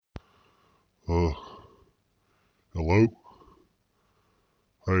Uh, hello?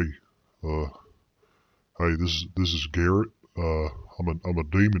 Hey, uh, hey, this is Garrett. I'm a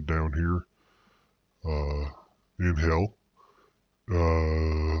demon down here, in hell.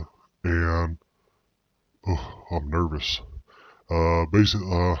 And, I'm nervous. Basically,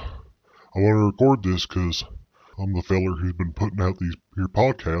 I want to record this because I'm the feller who's been putting out these here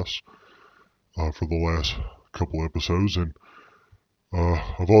podcasts, for the last couple episodes, and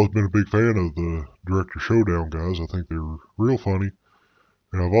I've always been a big fan of the Director Showdown guys. I think they're real funny.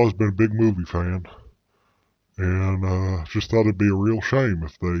 And I've always been a big movie fan. And just thought it'd be a real shame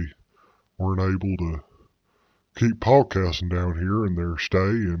if they weren't able to keep podcasting down here in their stay.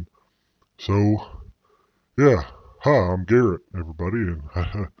 And so, yeah. Hi, I'm Garrett, everybody. And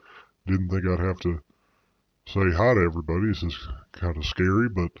I didn't think I'd have to say hi to everybody. This is kind of scary,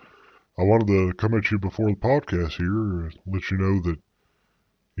 but I wanted to come at you before the podcast here and let you know that,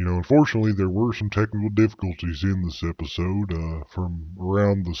 unfortunately, there were some technical difficulties in this episode, from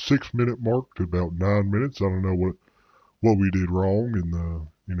around the 6-minute mark to about 9 minutes. I don't know what we did wrong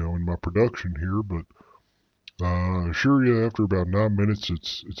in my production here, but I assure you, after about 9 minutes,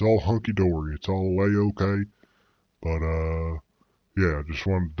 it's all hunky dory. It's all a-okay. But yeah, just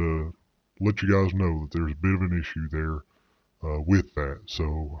wanted to let you guys know that there's a bit of an issue there with that.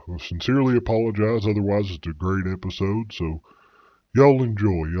 So I sincerely apologize. Otherwise, it's a great episode. So Y'all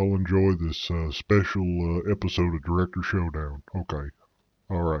enjoy this special episode of Director Showdown. Okay.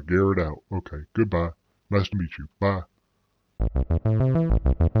 All right, Garrett out. Okay, goodbye. Nice to meet you. Bye.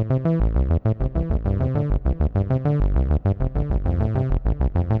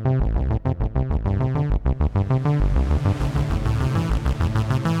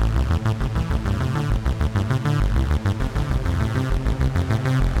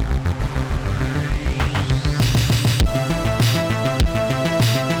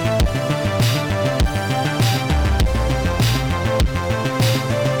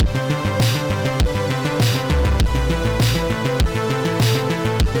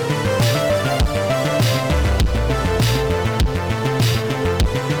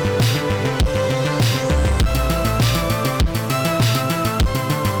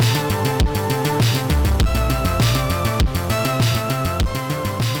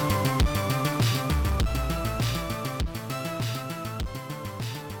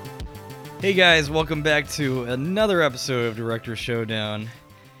 Hey guys, welcome back to another episode of Director Showdown.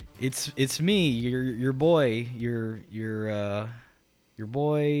 It's me, your boy, your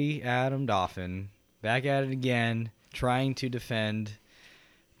boy Adam Dauphin, back at it again, trying to defend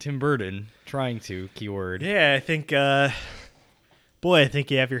Tim Burton. Keyword. Yeah, I think you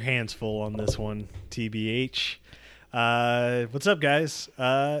have your hands full on this one, TBH. What's up, guys?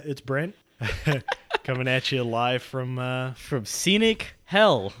 It's Brent. Coming at you live from Scenic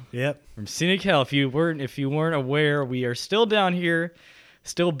Hell. Yep. From Scenic Hell. If you weren't aware, we are still down here,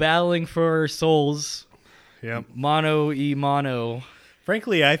 still battling for our souls. Yep. Mono.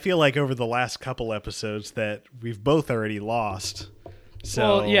 Frankly, I feel like over the last couple episodes that we've both already lost.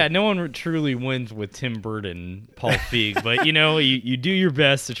 So well, yeah, no one truly wins with Tim Burton, Paul Feig, but you do your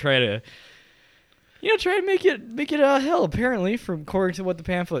best to try to make it hell, apparently, according to what the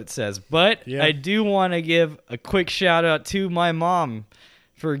pamphlet says. But yeah. I do want to give a quick shout out to my mom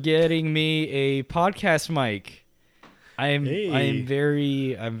for getting me a podcast mic. I'm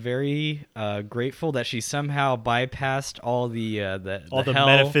very grateful that she somehow bypassed all the hell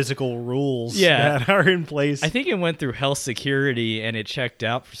metaphysical rules that are in place. I think it went through health security and it checked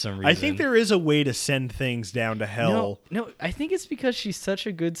out for some reason. I think there is a way to send things down to hell. No, I think it's because she's such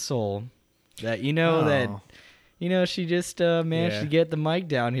a good soul. That she just managed to get the mic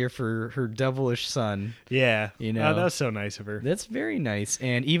down here for her devilish son. Yeah, that was so nice of her. That's very nice,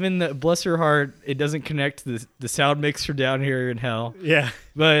 and even bless her heart, it doesn't connect to the sound mixer down here in hell. Yeah,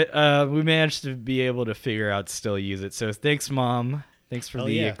 but we managed to be able to figure out to still use it. So thanks, Mom. Thanks for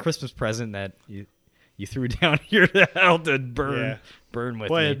the Christmas present that you threw down here to hell to burn with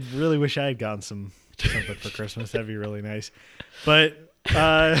me. I really wish I had gotten something for Christmas. That'd be really nice, but.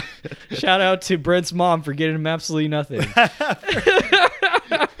 Shout out to Brent's mom for getting him absolutely nothing.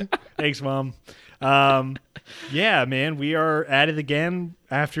 Thanks, Mom. Yeah, man, we are at it again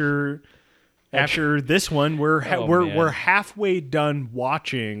after this one. We're halfway done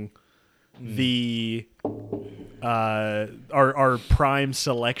watching the our prime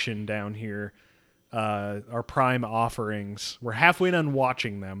selection down here, our prime offerings. We're halfway done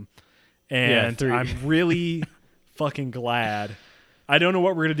watching them, and I'm really fucking glad. I don't know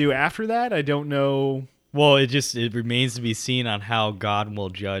what we're going to do after that. I don't know. Well, it remains to be seen on how God will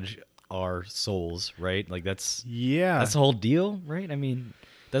judge our souls, right? Like that's the whole deal, right? I mean,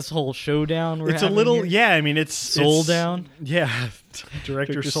 That's the whole showdown. It's a little, here? I mean, it's Soul Down. Yeah,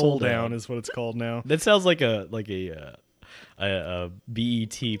 Director Soul Down is what it's called now. That sounds like a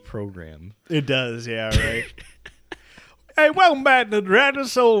BET program. It does, yeah, right. Hey, welcome back to Director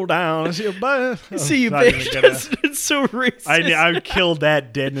Soul Down. See you, bitch. It's so racist. I killed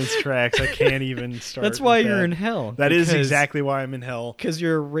that dead in its tracks. I can't even start. That's why you're that. in hell. That is exactly why I'm in hell. Because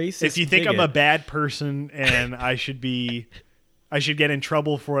you're a racist. If you think bigot. I'm a bad person and I should get in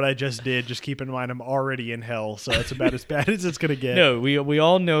trouble for what I just did, just keep in mind I'm already in hell. So that's about as bad as it's gonna get. No, we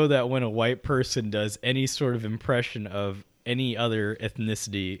all know that when a white person does any sort of impression of any other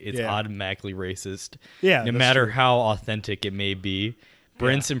ethnicity, it's automatically racist. Yeah, no matter how authentic it may be.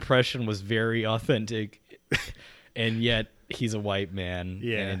 Brent's impression was very authentic, and yet he's a white man.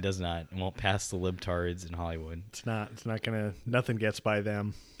 Yeah, and won't pass the libtards in Hollywood. It's not gonna. Nothing gets by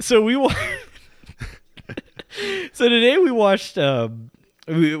them. So So today we watched.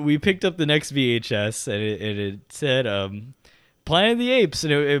 We picked up the next VHS, and it said Planet of the Apes,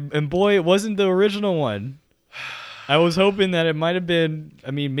 and boy, it wasn't the original one. I was hoping that it might have been.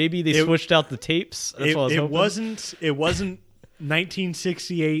 I mean, maybe they switched out the tapes. That's what I was hoping. It wasn't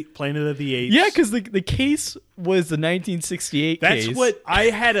 1968 Planet of the Apes. Yeah, because the case was the 1968 case. That's what I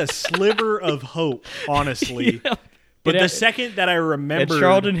had a sliver of hope, honestly. Yeah. But the second that I remembered,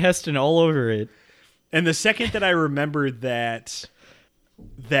 Charlton Heston all over it, and the second that I remembered that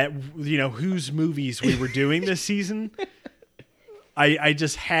whose movies we were doing this season. I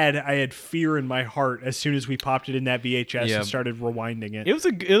had fear in my heart as soon as we popped it in that VHS and started rewinding it. It was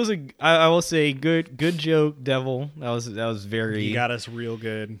a I will say good joke, Devil. That was very. You got us real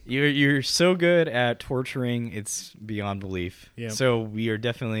good. You're so good at torturing, it's beyond belief. Yep. So we are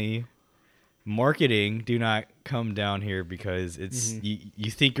definitely marketing. Do not come down here because it's you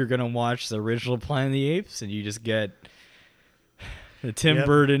think you're gonna watch the original Planet of the Apes and you just get the Tim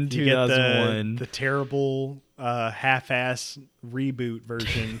Burton 2001, the terrible. Half-ass reboot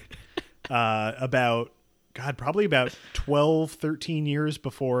version probably about 12, 13 years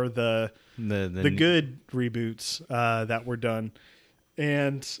before the good reboots that were done.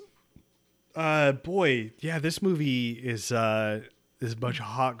 And this movie is a bunch of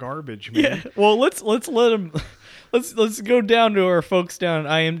hot garbage, man. Yeah. Well, let's let them let's go down to our folks down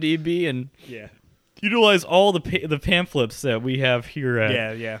at IMDb and utilize all the pamphlets that we have here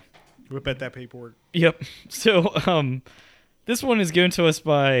at Whip at that paperwork. Yep. So, this one is given to us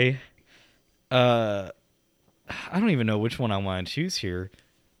by, I don't even know which one I want to choose here.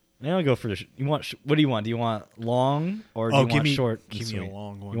 Now I'll go for what do you want? Do you want long or do you want short? Give me a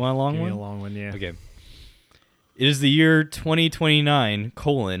long one. You want a long one? Give me a long one, yeah. Okay. It is the year 2029,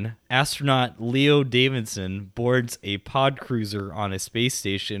 astronaut Leo Davidson boards a pod cruiser on a space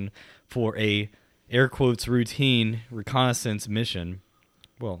station for a, air quotes, routine reconnaissance mission.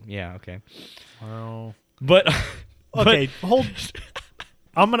 Well, yeah, okay. Well, but okay, hold.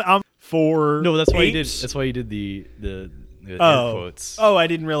 I'm for no. That's why you did. apes? That's why you did the air quotes. Oh, I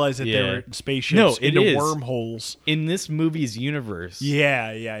didn't realize that there were spaceships into wormholes in this movie's universe.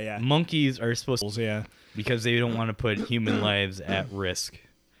 Yeah. Monkeys are supposed to, because they don't want to put human lives at risk.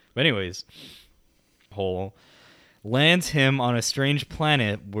 But anyways, hole lands him on a strange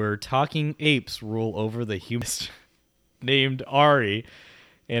planet where talking apes rule over the humans, named Ari.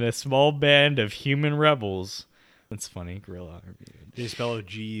 And a small band of human rebels. That's funny, gorilla. Did you spell it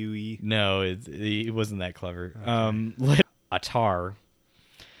GUE? No, it wasn't that clever. Okay. Atar.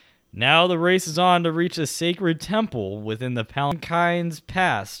 Now the race is on to reach a sacred temple within the Palankind's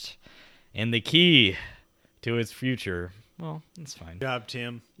past, and the key to its future. Well, that's fine. Good job,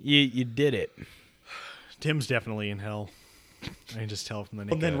 Tim. You did it. Tim's definitely in hell. I can just tell from the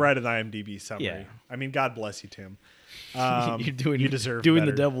name. And then right an IMDb summary. Yeah. I mean, God bless you, Tim. You deserve doing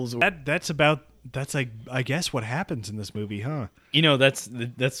better. the devil's work. That's like I guess what happens in this movie, huh? That's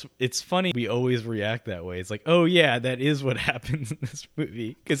it's funny. We always react that way. It's like, oh yeah, that is what happens in this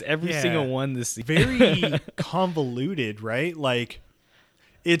movie because every single one this very convoluted, right? Like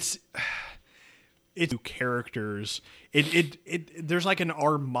it's characters. It there's like an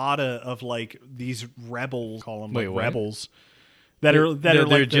armada of like these rebels. Call them rebels that are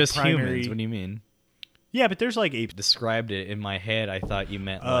like just the primary... humans. What do you mean? Yeah, but there's like apes. Described it in my head. I thought you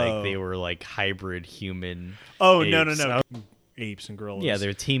meant like they were like hybrid human. Oh, apes. No. Apes and gorillas. Yeah,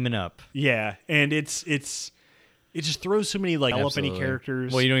 they're teaming up. Yeah, and it just throws so many like elephant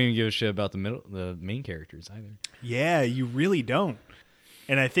characters. Well, you don't even give a shit about the main characters either. Yeah, you really don't.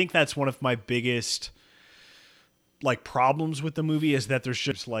 And I think that's one of my biggest like problems with the movie is that there's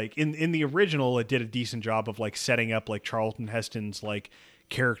just like in the original it did a decent job of like setting up like Charlton Heston's like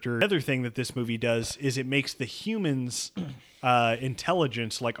character. Another thing that this movie does is it makes the humans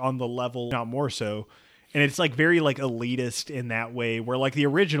intelligence like on the level, not more so, and it's like very like elitist in that way, where like the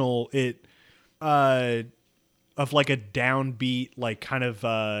original it of like a downbeat like kind of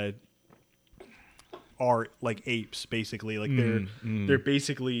are like apes basically, like they're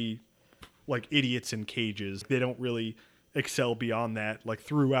basically like idiots in cages. They don't really excel beyond that like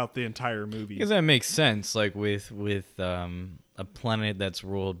throughout the entire movie. Because that makes sense, like with a planet that's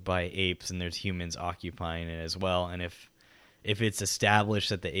ruled by apes and there's humans occupying it as well, and if it's established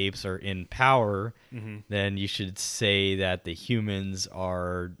that the apes are in power, then you should say that the humans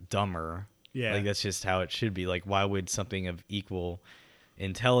are dumber. Yeah, like that's just how it should be. Like, why would something of equal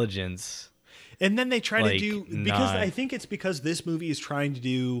intelligence? And then they try like, to do, because I think it's because this movie is trying to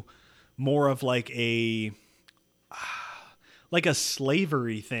do more of like a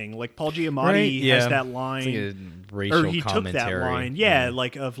slavery thing. Like Paul Giamatti has that line, it's like a racial or he took that commentary. line,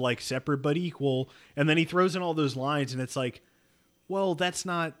 like of like separate but equal, and then he throws in all those lines, and it's like, well, that's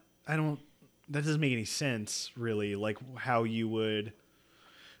not. That doesn't make any sense, really. Like how you would.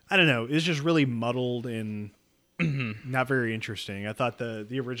 I don't know. It's just really muddled and not very interesting. I thought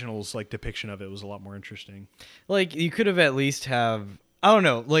the original's like depiction of it was a lot more interesting. Like you could have at least have. I don't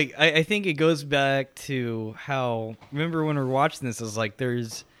know. Like I think it goes back to how. Remember when we were watching this? It was like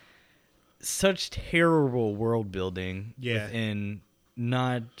there's such terrible world building within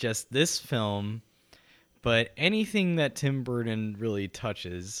not just this film, but anything that Tim Burton really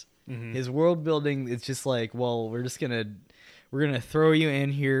touches. His world building is just like, well, we're gonna throw you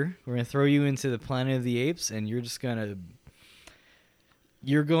in here. We're gonna throw you into the Planet of the Apes, and you're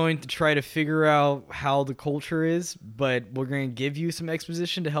going to try to figure out how the culture is, but we're going to give you some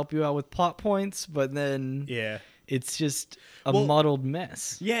exposition to help you out with plot points, but then it's just a muddled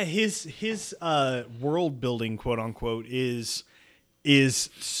mess. Yeah, his world building, quote unquote, is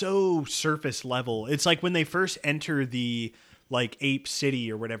so surface level. It's like when they first enter the like ape city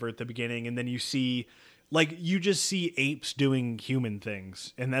or whatever at the beginning, and then you see like you just see apes doing human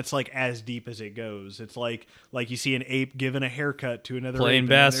things, and that's like as deep as it goes. It's like you see an ape giving a haircut to another playing ape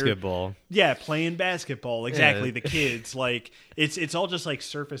basketball. Yeah, playing basketball. Exactly. The kids, like it's all just like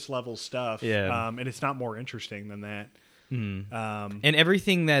surface level stuff. Yeah. And it's not more interesting than that. And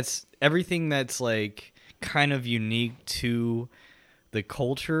everything that's like kind of unique to the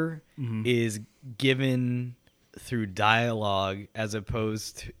culture is given through dialogue as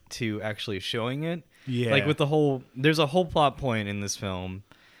opposed to actually showing it. Yeah. Like with there's a whole plot point in this film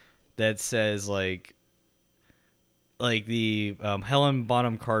that says like the Helen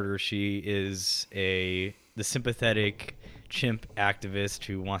Bonham Carter, she is the sympathetic chimp activist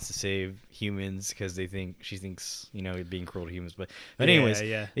who wants to save humans because she thinks you're being cruel to humans. But anyways,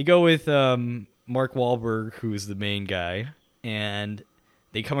 they go with Mark Wahlberg, who's the main guy, and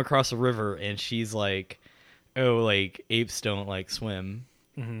they come across a river, and she's like, oh, like apes don't like swim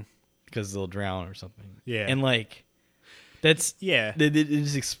because they'll drown or something. Yeah, and like that's It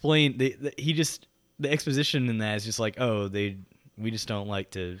just explained. The exposition in that is just like, oh, we just don't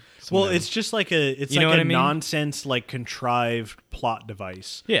like to swim. Well, it's just like a nonsense like contrived plot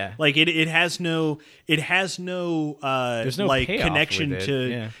device. Yeah, like it has no there's no like connection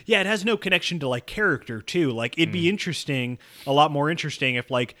to it has no connection to like character too. Like it'd be interesting, a lot more interesting if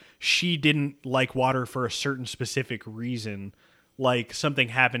like she didn't like water for a certain specific reason. Like something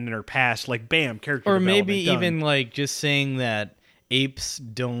happened in her past, like bam, character or development maybe done. Even like just saying that apes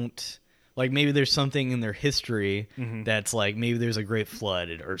don't. Like maybe there's something in their history that's like maybe there's a great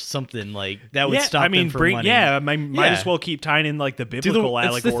flood or something like that would stop them from running. Might as well keep tying in like the biblical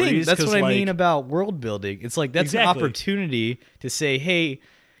allegories. That's what I mean about world building. It's like that's an opportunity to say, hey,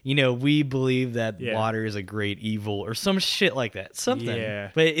 we believe that water is a great evil or some shit like that. Something.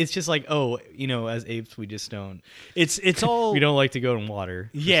 Yeah. But it's just like, oh, as apes we just don't. It's all we don't like to go in water.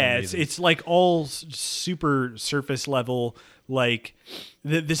 Yeah, it's like all super surface level. Like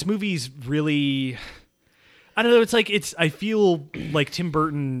this movie's really, I don't know. It's like I feel like Tim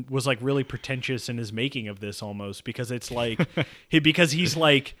Burton was like really pretentious in his making of this almost because it's like because he's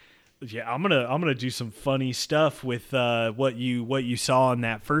like, yeah, I'm gonna do some funny stuff with what you saw in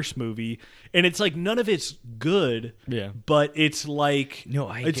that first movie, and it's like none of it's good. Yeah, but it's like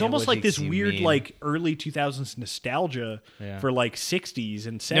it's almost like this weird like early 2000s nostalgia for like 60s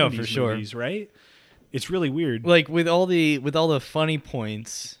and 70s movies, right? It's really weird. Like with all the funny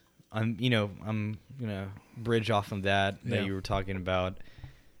points, I'm gonna bridge off of that you were talking about.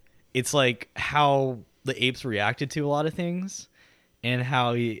 It's like how the apes reacted to a lot of things, and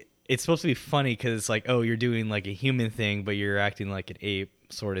how it's supposed to be funny because it's like, oh, you're doing like a human thing, but you're acting like an ape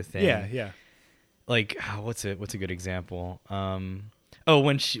sort of thing. Yeah. Like what's a good example? Oh,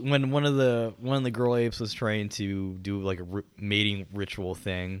 when one of the girl apes was trying to do like a mating ritual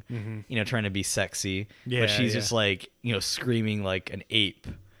thing, trying to be sexy, but she's just like screaming like an ape,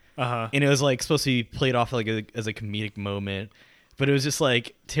 and it was like supposed to be played off like as a comedic moment, but it was just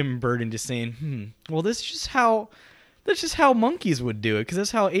like Tim Burton just saying, well, that's just how monkeys would do it because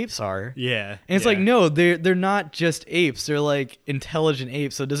that's how apes are. Yeah, and it's like no, they're not just apes; they're like intelligent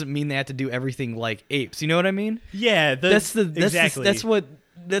apes. So it doesn't mean they have to do everything like apes. You know what I mean? Yeah, exactly.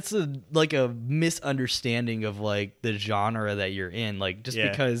 That's a misunderstanding of like the genre that you're in. Like just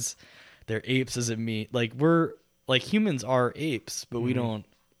because they're apes doesn't mean like we're like humans are apes, but we don't.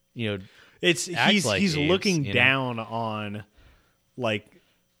 It's he's apes, looking down on like.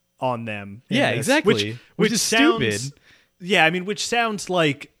 On them. Yeah, exactly. Which is sounds, stupid. Yeah, I mean, which sounds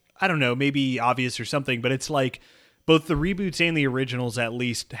like, I don't know, maybe obvious or something, but it's like both the reboots and the originals at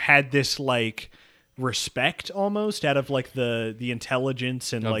least had this like respect almost out of like the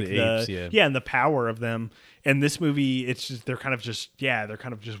intelligence and like the apes, and the power of them. And this movie, it's just they're kind of just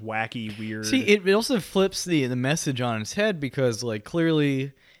wacky, weird. See, it also flips the message on its head because like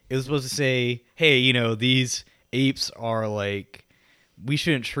clearly it was supposed to say, hey, these apes are like we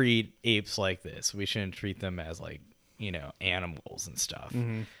shouldn't treat apes like this. We shouldn't treat them as like, animals and stuff.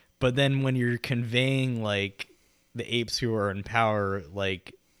 Mm-hmm. But then when you're conveying like the apes who are in power,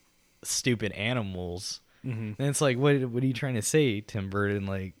 like stupid animals, then it's like, what are you trying to say, Tim Burton?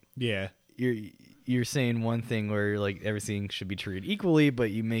 Like, yeah, you're saying one thing where like everything should be treated equally,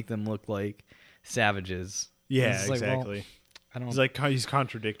 but you make them look like savages. Yeah, exactly. Like, well, He's like he's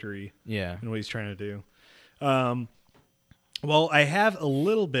contradictory. Yeah, in what he's trying to do. Well, I have a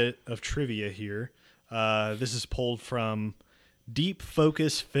little bit of trivia here. This is pulled from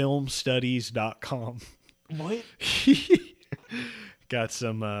deepfocusfilmstudies.com. What? Got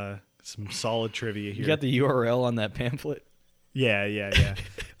some solid trivia here. You got the URL on that pamphlet? Yeah.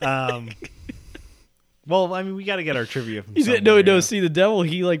 Well, I mean, we got to get our trivia from No. See, the devil,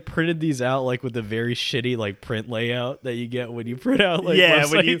 he like printed these out like with a very shitty like print layout that you get when you print out like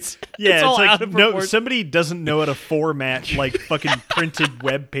websites. It's all like out of proportion. Somebody doesn't know how to format like fucking printed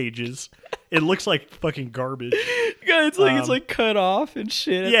web pages. It looks like fucking garbage. God, it's like cut off and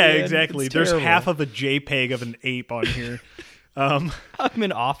shit. Yeah, exactly. There's half of a JPEG of an ape on here. I'm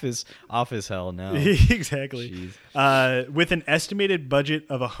in office hell now. Exactly. With an estimated budget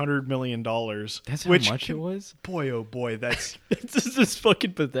of $100 million. That's how much it was? Boy, oh boy, that's this is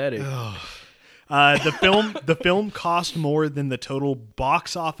fucking pathetic. The film cost more than the total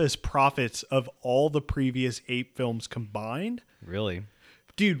box office profits of all the previous ape films combined. Really?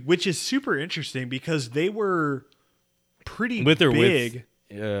 Dude, which is super interesting because they were pretty big.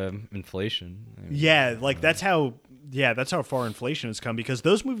 With inflation. Yeah, like that's how far inflation has come because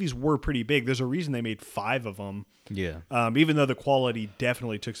those movies were pretty big. There's a reason they made 5 of them. Yeah. Even though the quality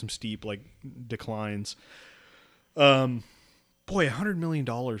definitely took some steep like declines. Boy, $100 million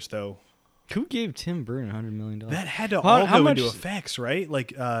though. Who gave Tim Burton $100 million? That had to all go into effects, right?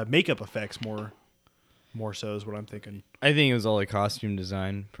 Like makeup effects more so is what I'm thinking. I think it was all like costume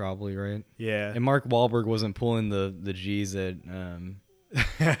design, probably, right? Yeah. And Mark Wahlberg wasn't pulling the G's that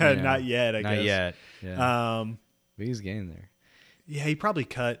not yet, I guess. Not yet. Yeah. But he's getting there. Yeah, he probably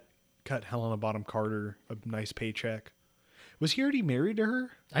cut Helena Bonham Carter a nice paycheck. Was he already married to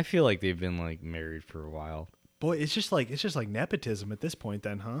her? I feel like they've been like married for a while. Boy, it's just like nepotism at this point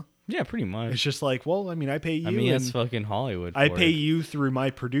then, huh? Yeah, pretty much. It's just like, well, I mean, I pay you. I mean, it's fucking Hollywood. I pay you through my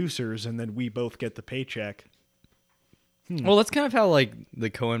producers, and then we both get the paycheck. Well, that's kind of how like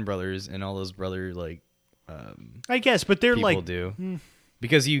the Coen brothers and all those brother like. I guess, but they're people like do.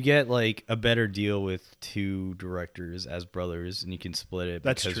 Because you get like a better deal with 2 directors as brothers, and you can split it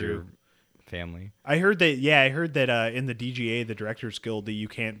because you're family. I heard that. Yeah, I heard that in the DGA, the Directors Guild, that you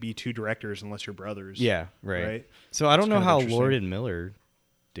can't be 2 directors unless you're brothers. Yeah, right. So I don't know how Lord and Miller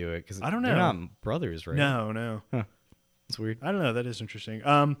do it because I don't know. They're not brothers, right? No. Huh. That's weird. I don't know. That is interesting.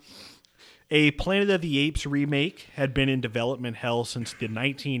 A Planet of the Apes remake had been in development hell since the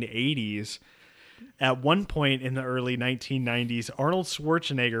 1980s. At one point in the early 1990s, Arnold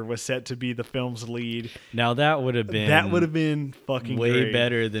Schwarzenegger was set to be the film's lead. Now that would have been fucking way great.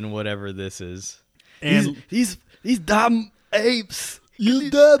 Better than whatever this is. And these damn apes,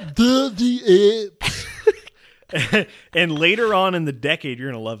 you damn dirty apes. And later on in the decade,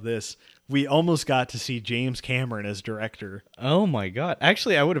 you're gonna love this. We almost got to see James Cameron as director. Oh my god!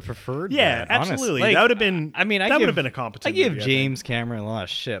 Actually, I would have preferred. Yeah, that, absolutely. Like, that would have been. I mean, that would have been a competent. I give James Cameron a lot of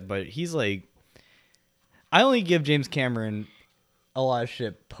shit, but he's like. I only give James Cameron a lot of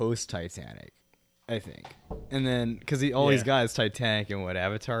shit post Titanic, I think, and then because he always got his Titanic and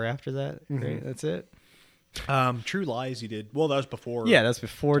Avatar after that, right? That's it. True Lies, he did. Well, that was before. Yeah, that's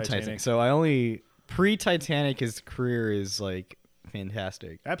before Titanic. Titanic. So I only pre-Titanic. His career is like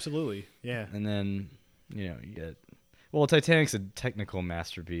fantastic, Absolutely. Yeah. and then you get. Well, Titanic's a technical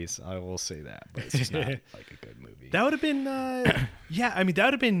masterpiece. I will say that, but it's just not like a good movie. That would have been. Yeah, I mean, that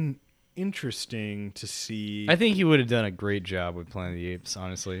would have been interesting to see. I think he would have done a great job with Planet of the Apes.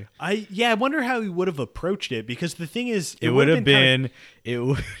 Honestly, I wonder how he would have approached it, because the thing is, it would have been.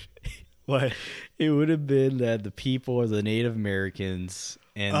 What? It would have been that the people are the Native Americans,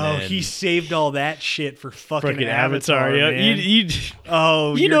 and then he saved all that shit for fucking Avatar. Yeah, Man. you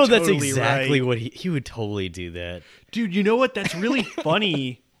you're know that's totally exactly right. what he would totally do that. Dude, you know what? That's really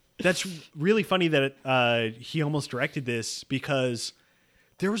funny. That's really funny that he almost directed this, because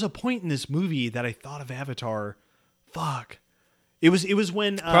there was a point in this movie that I thought of Avatar. Fuck. It was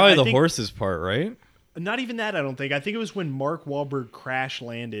when Probably I the think- horses part, right? Not even that, I don't think. I think it was when Mark Wahlberg crash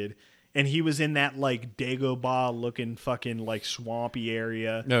landed, and he was in that like Dagobah looking fucking like swampy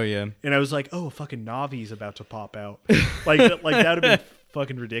area. Oh yeah. And I was like, oh, fucking Navi's about to pop out. like that would have been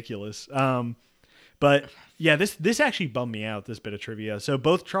fucking ridiculous. But yeah, this actually bummed me out, this bit of trivia. So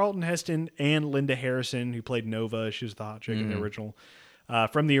both Charlton Heston and Linda Harrison, who played Nova, she was the hot chick in the original,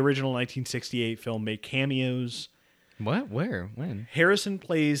 from the original 1968 film, make cameos. What? Where? When? Harrison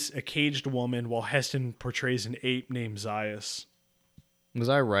plays a caged woman, while Heston portrays an ape named Zaius. Was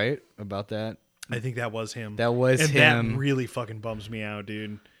I right about that? I think that was him. That was and him. that really fucking bums me out,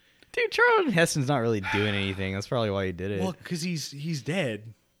 dude. Dude, Charlton Heston's not really doing anything. That's probably why he did it. Well, because he's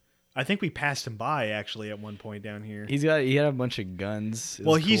dead. I think we passed him by actually at one point down here. He had a bunch of guns. It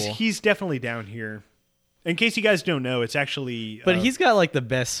Well, was cool. he's definitely down here. In case you guys don't know, it's actually. But he's got like the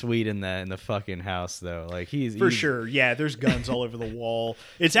best suite in the fucking house though. Like he's sure. Yeah, there's guns all over the wall.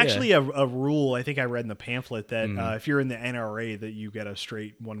 It's actually a rule I think I read in the pamphlet that if you're in the NRA that you get a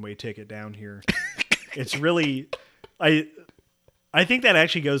straight one-way ticket down here. It's really I think that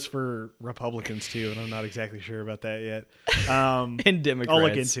actually goes for Republicans too, and I'm not exactly sure about that yet. And Democrats. I'll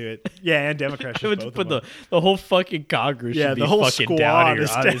look into it. Yeah, and Democrats. I would both put of them. the whole fucking Congress Yeah, should be the whole fucking squad down here, is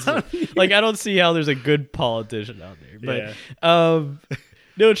down honestly. Like I don't see how there's a good politician out there. But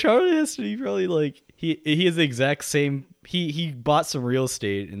no, Charlie Heston, he probably like he is the exact same. He bought some real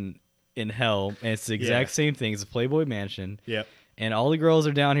estate in hell, and it's the exact same thing. It's a Playboy mansion. Yep. And all the girls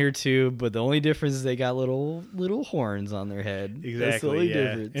are down here too, but the only difference is they got little horns on their head. Exactly. That's the only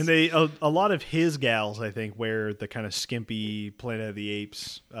difference. And they a lot of his gals, I think, wear the kind of skimpy Planet of the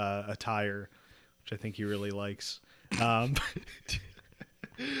Apes attire, which I think he really likes.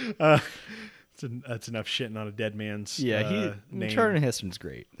 That's enough shitting on a dead man's name. Charlton Heston's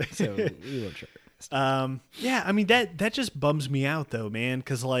great. So we love Charlton Heston. Yeah, I mean that just bums me out though, man,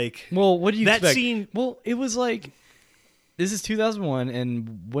 because like, Well, what do you that expect? scene? Well, it was like this is 2001,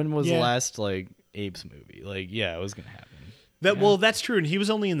 and when was the last like Apes movie? Like, yeah, it was gonna happen. Well, that's true, and he was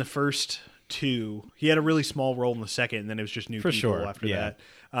only in the first two. He had a really small role in the second, and then it was just new For people sure, after yeah.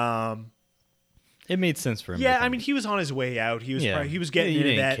 that. It made sense for him. Yeah, to I mean, he was on his way out. He was Yeah. he was getting He into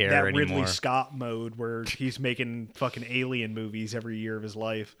didn't that care Ridley anymore. Scott mode where he's making fucking alien movies every year of his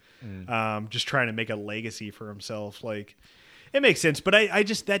life, just trying to make a legacy for himself. Like, it makes sense, but I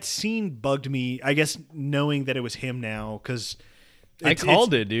just that scene bugged me. I guess knowing that it was him now, because I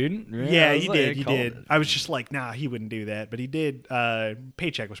called it, dude. Yeah, I was you like, did. I You called did. it. I was just like, nah, he wouldn't do that, but he did.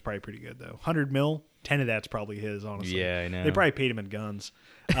 Paycheck was probably pretty good though. 100 mil, 10 of that's probably his. Honestly, Yeah, I know. They probably paid him in guns.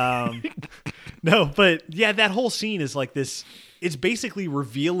 No, but yeah, that whole scene is like this. It's basically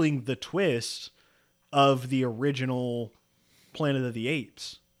revealing the twist of the original Planet of the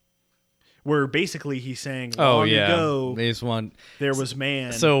Apes, where basically he's saying, long ago, They just want. there was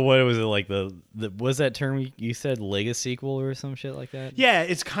man. So what was it like? The was that term you said Lega sequel or some shit like that? yeah,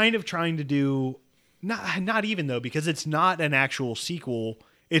 it's kind of trying to do not even though, because it's not an actual sequel.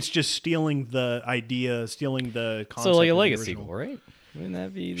 It's just stealing the idea, stealing the concept. So like a of the Lega original. sequel, right? Wouldn't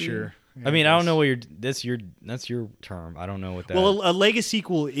that be Sure. Yeah, I mean, I I don't know guess. what that's your term. I don't know what that. Well, a Lega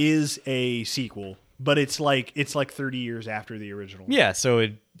sequel is a sequel, but it's like 30 years after the original. yeah, so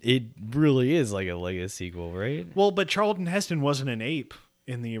it really is like a Lega sequel, right? Well, but Charlton Heston wasn't an ape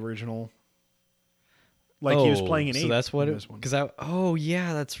in the original. Like he was playing an ape. So that's what in it. this one. Because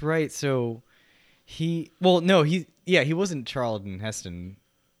yeah, that's right. So he wasn't Charlton Heston.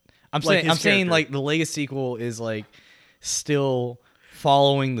 I'm Like saying his character. like the Lega sequel is like still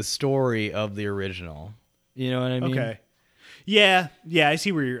following the story of the original. You know what I mean? Okay. Yeah, I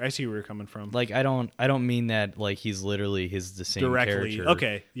see where you're coming from. Like I don't mean that like he's literally the same Directly. character.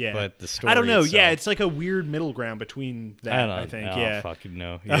 Okay, yeah. But the story. I don't know. itself, Yeah, it's like a weird middle ground between that. I think. I don't Yeah. fucking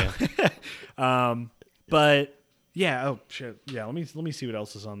know. Yeah. But yeah. Oh shit. Yeah. Let me see what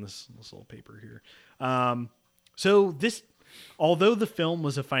else is on this little paper here. So this, although the film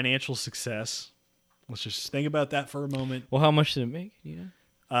was a financial success, let's just think about that for a moment. Well, how much did it make? Yeah.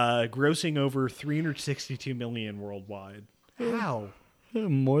 Grossing over $362 million worldwide. How?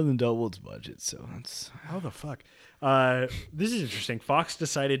 More than double its budget, so that's... How the fuck? This is interesting. Fox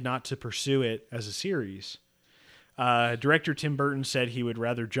decided not to pursue it as a series. Director Tim Burton said he would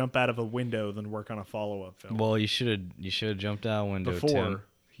rather jump out of a window than work on a follow-up film. Well, you should have jumped out a window, Before Tim.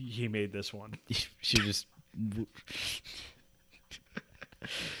 he made this one. You should just...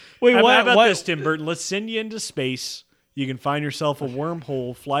 Wait, How what? about What? this, Tim Burton? Let's send you into space. You can find yourself a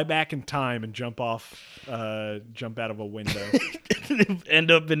wormhole, fly back in time, and jump out of a window. End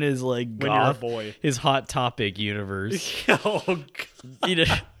up in his like When you're a goth, boy. his Hot Topic universe. Oh, God. You know,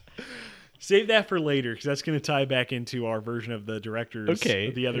 Save that for later, because that's going to tie back into our version of the directors.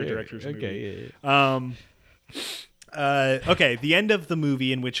 okay, The other yeah, directors. Movie. Okay, yeah. Okay, the end of the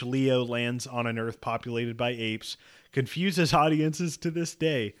movie in which Leo lands on an Earth populated by apes confuses audiences to this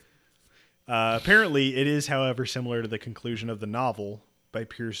day. Apparently, it is, however, similar to the conclusion of the novel by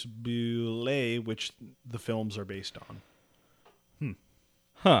Pierce Boulez, which the films are based on.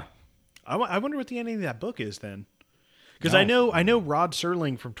 Huh. I wonder what the ending of that book is then, because I know Rod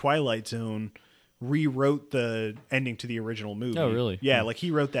Serling from Twilight Zone rewrote the ending to the original movie. Oh, really? Yeah, like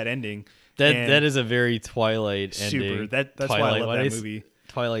he wrote that ending. That is a very Twilight super. ending. That's why I Twilight, love that movie.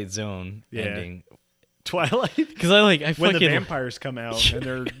 Twilight Zone Yeah. ending. Twilight. Because I When the fucking vampires come out and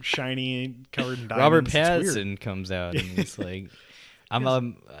they're shiny and covered in Robert diamonds. It's weird. Pattinson comes out and he's like, I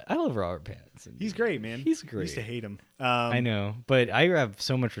love Robert Pattinson. He's great, man. He's I great. used to hate him. I know, but I have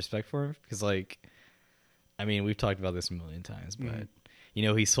so much respect for him because, like, I mean, we've talked about this a million times, but you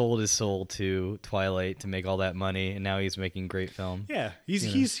know, he sold his soul to Twilight to make all that money, and now he's making great film. Yeah,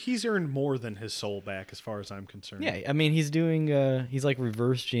 he's earned more than his soul back, as far as I'm concerned. Yeah, I mean, he's doing he's like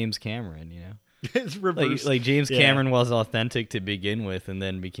reverse James Cameron, you know. It's reverse. Like James Cameron was authentic to begin with, and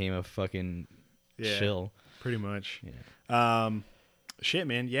then became a fucking shill. Pretty much. Yeah. Shit,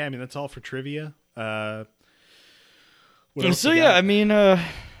 man. Yeah, I mean that's all for trivia. What So else you yeah, got? I mean,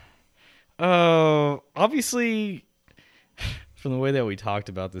 obviously, from the way that we talked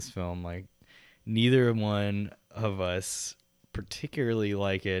about this film, like neither one of us particularly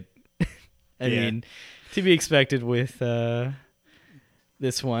like it. I mean, to be expected with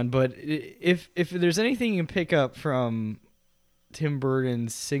this one, but if there's anything you can pick up from Tim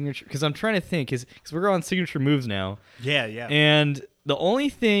Burton's signature, because I'm trying to think, because we're on signature moves now. Yeah. And the only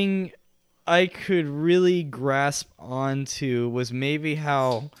thing I could really grasp onto was maybe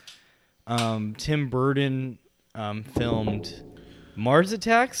how Tim Burton filmed Mars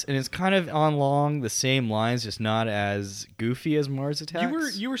Attacks, and it's kind of along the same lines, just not as goofy as Mars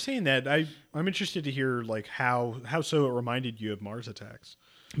Attacks. You were saying that. I'm interested to hear like how so it reminded you of Mars Attacks.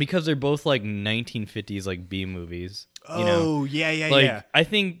 Because they're both like 1950s like B movies. You know? Yeah. I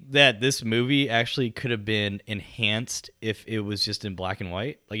think that this movie actually could have been enhanced if it was just in black and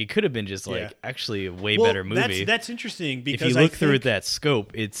white. Like it could have been just like actually a way better movie. That's interesting because if you look through that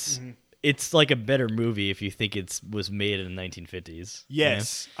scope, it's like a better movie if you think it was made in the 1950s.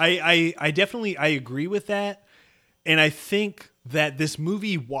 Yes, I definitely agree with that, and I think that this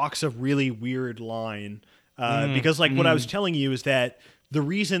movie walks a really weird line because like what I was telling you is that the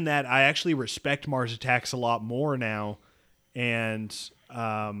reason that I actually respect Mars Attacks a lot more now, and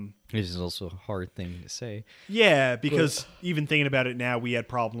this is also a hard thing to say. Yeah, because even thinking about it now, we had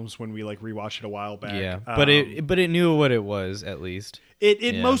problems when we like rewatched it a while back. Yeah, but it knew what it was at least.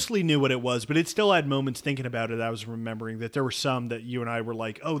 It mostly knew what it was, but it still had moments thinking about it. I was remembering that there were some that you and I were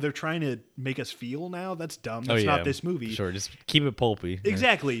like, "Oh, they're trying to make us feel now. That's dumb. That's not this movie." Sure, just keep it pulpy.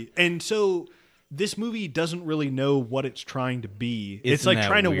 Exactly, and so this movie doesn't really know what it's trying to be. It's Isn't like that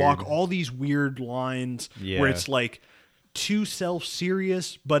trying to weird? walk all these weird lines where it's like too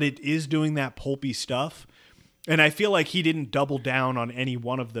self-serious, but it is doing that pulpy stuff. And I feel like he didn't double down on any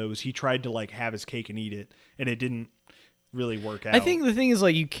one of those. He tried to like have his cake and eat it, and it didn't really work out. I think the thing is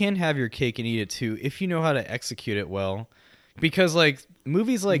like you can have your cake and eat it too if you know how to execute it well. Because like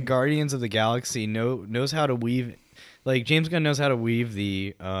movies like Guardians of the Galaxy knows how to weave, like James Gunn knows how to weave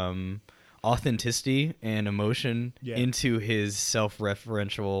the authenticity and emotion into his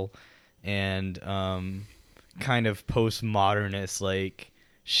self-referential and kind of postmodernist like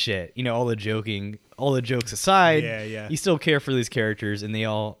shit. You know, all the jokes aside, you still care for these characters, and they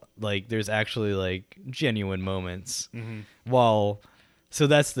all like there's actually like genuine moments. So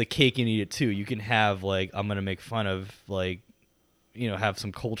that's the cake and eat it too. You can have like I'm gonna make fun of like have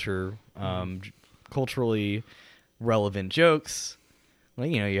some culturally relevant jokes. Like,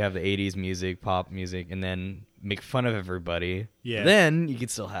 you have the 80s music, pop music, and then make fun of everybody. Yeah. Then you can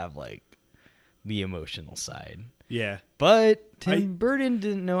still have, like, the emotional side. Yeah. But Tim Burton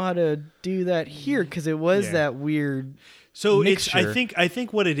didn't know how to do that here because it was that weird. So mixture. I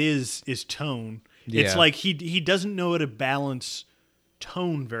think what it is tone. Yeah. It's like he doesn't know how to balance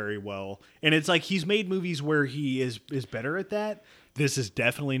tone very well, and it's like he's made movies where he is better at that. This is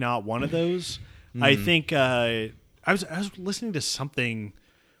definitely not one of those. I think I was listening to something.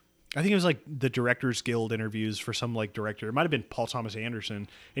 I think it was like the Directors Guild interviews for some like director. It might have been Paul Thomas Anderson,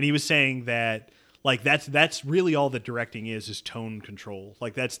 and he was saying that like that's really all that directing is tone control.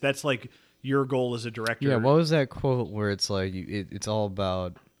 Like that's like your goal as a director. Yeah, what was that quote where it's like it's all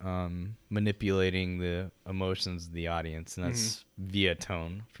about manipulating the emotions of the audience, and that's via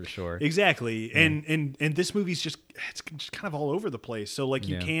tone for sure. Exactly. And this movie's just kind of all over the place. So like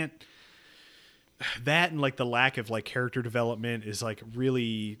you can't, that and like the lack of like character development is like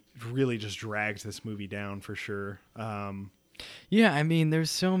really just drags this movie down for sure. Yeah, I mean,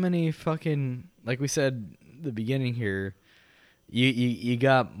 there's so many fucking, like we said at the beginning here, you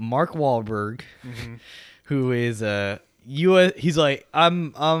got Mark Wahlberg, who is U.S. He's like,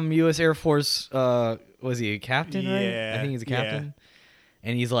 I'm U.S. Air Force. Was he a captain? Yeah, right? I think he's a captain.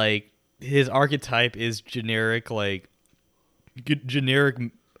 And he's like, his archetype is generic, like generic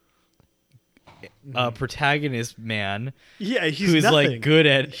protagonist man. Yeah, he's who's nothing. like good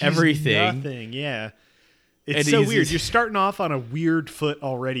at He's everything. Nothing. Yeah. It's And so he's weird. just- You're starting off on a weird foot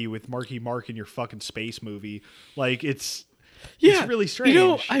already with Marky Mark in your fucking space movie. Like it's really strange.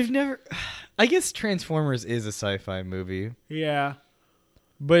 You know, I guess Transformers is a sci-fi movie, Yeah.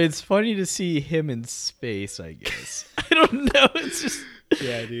 but it's funny to see him in space, I guess. I don't know. It's just,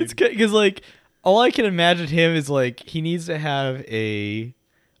 Yeah, dude. it's because like all I can imagine him is like he needs to have a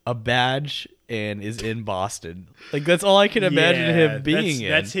badge and is in Boston. Like that's all I can imagine him being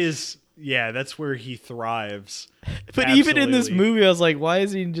in. That's his. Yeah, that's where he thrives. But even in this Absolutely. movie, I was like, why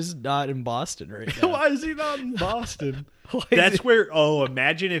is he just not in Boston right now? Why is he not in Boston? Why is That's he- where. Oh,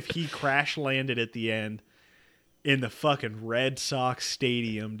 imagine if he crash landed at the end in the fucking Red Sox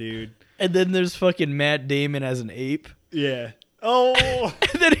stadium, dude. And then there's fucking Matt Damon as an ape. Yeah. Oh.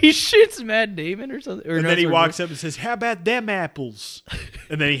 And then he shoots Matt Damon or something. Or And no, then he sorry, walks up and says, "How about them apples?"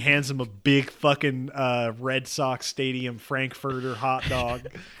 And then he hands him a big fucking Red Sox Stadium Frankfurter hot dog.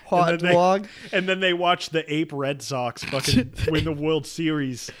 Hot and then dog? And then they watch the ape Red Sox fucking win the World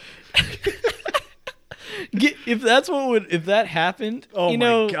Series. If that happened, Oh you my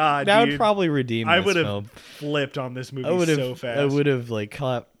know, God, that would dude. probably redeem I this would have film. flipped on this movie I would have so fast. I would have like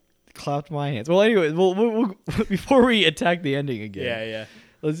clapped my hands. Well, anyway, we'll before we attack the ending again. Yeah.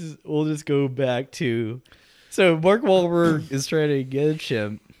 We'll just go back to. So Mark Wahlberg is trying to get a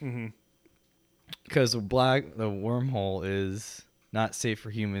chimp because the wormhole is not safe for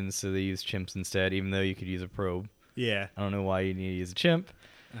humans, so they use chimps instead. Even though you could use a probe. Yeah. I don't know why you need to use a chimp.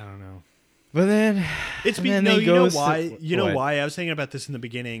 I don't know. But then It's and be, then no, they you know goes to- why? You know what? why? I was thinking about this in the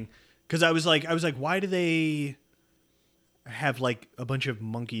beginning because I was like, why do they have like a bunch of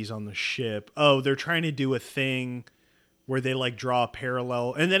monkeys on the ship? Oh, they're trying to do a thing where they like draw a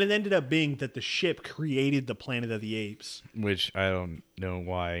parallel, and then it ended up being that the ship created the Planet of the Apes, Which I don't know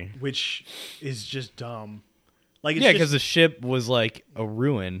why. which is just dumb. Like, it's Yeah, just- because the ship was like a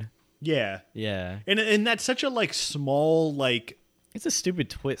ruin. yeah, Yeah, and that's such a like small like. it's a stupid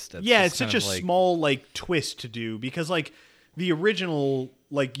twist. That's Yeah, just it's such kind a of like- small like twist to do because like the original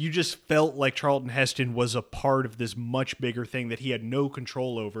like you just felt like Charlton Heston was a part of this much bigger thing that he had no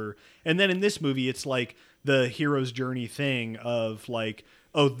control over. And then in this movie it's like the hero's journey thing of like,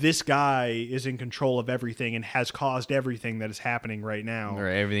 oh, this guy is in control of everything and has caused everything that is happening right now. Or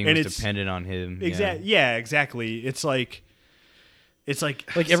everything And was it's- dependent on him. Yeah, exactly. It's like Like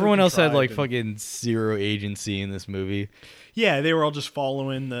so everyone else had like contrived fucking zero agency in this movie. yeah, they were all just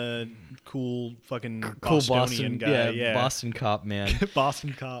following the cool fucking Cool Bostonian Boston guy. yeah, Boston cop man.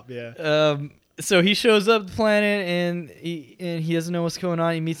 Boston cop, yeah. So he shows up the planet and he doesn't know what's going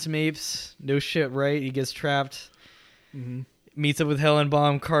on. He meets some apes. No shit, right? He gets trapped. Meets up with Helen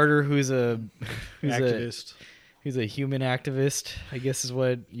Bonham Carter, who's Activist. who's a human activist, I guess is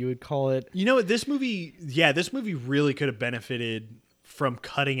what you would call it. You know what? This movie really could have benefited from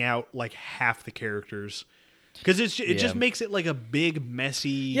cutting out like half the characters because it just makes it like a big messy.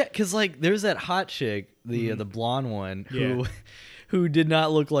 Yeah, because like there's that hot chick, the blonde one, Yeah. who did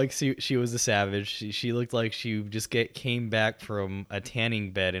not look like she was a savage. She looked like she just came back from a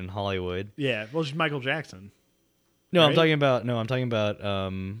tanning bed in Hollywood. Yeah. Well, she's Michael Jackson. No, Right? I'm talking about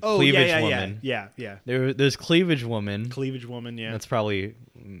Oh, Cleavage Woman. Yeah. There's Cleavage Woman. Cleavage Woman. Yeah. That's probably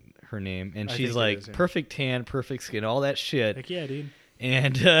her name, and I she's think it like is, yeah. perfect tan, perfect skin, all that shit. Heck yeah, dude.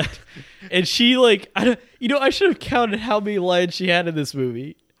 And she like I should have counted how many lines she had in this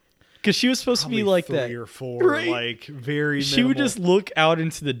movie. Because she was supposed to be like 3 that. or 4, Right? like very. She would minimal. just look out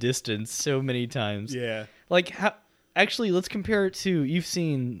into the distance so many times. Yeah. Like, how, actually, let's compare it to, you've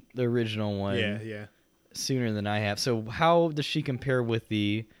seen the original one Yeah. sooner than I have. So how does she compare with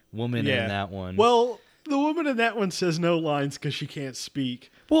the woman in that one? Well, the woman in that one says no lines because she can't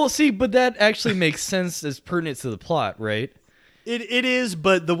speak. Well, see, but that actually makes sense as pertinent to the plot, right? It is,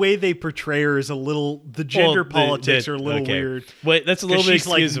 but the way they portray her is a little. The gender politics are a little weird. Wait, that's a little 'Cause bit she's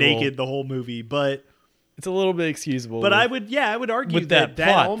like excusable. naked the whole movie, but It's a little bit excusable. I would argue with that that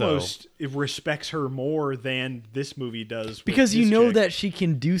plot, almost it respects her more than this movie does. With because you this know chick. that she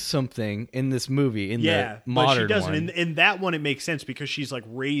can do something in this movie, in Yeah, the modern but she doesn't. one. In that one, it makes sense because she's like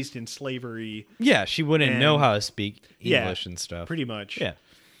raised in slavery, Yeah, she wouldn't know And- how to speak Yeah, English and stuff. pretty much. Yeah.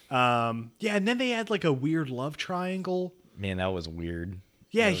 And then they had like a weird love triangle. Man, that was weird.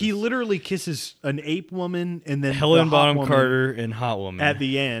 Yeah, That he was- literally kisses an ape woman and then Helen the hot Bonham woman Carter and Hot Woman at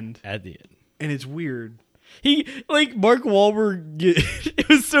the end, at the end. and it's weird. He like Mark Wahlberg. It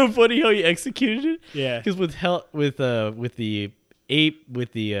was so funny how he executed it. Yeah. because with the ape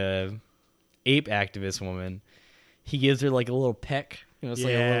activist woman, he gives her like a little peck. You know, it's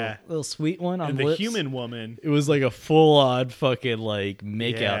like a Yeah. little sweet one on And the the lips. human woman. It was like a full on fucking like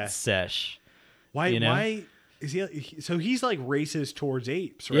make Yeah. out sesh. Why? You know? Why is he? So he's like racist towards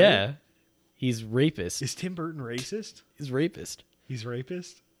apes, right? Yeah, he's rapist. Is Tim Burton racist? He's rapist. He's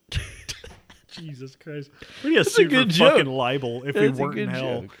rapist. Jesus Christ! We need a a super good joke. fucking libel if we That's a weren't in good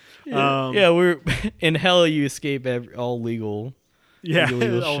hell. joke. Yeah, we're in hell. You escape all legal. Yeah,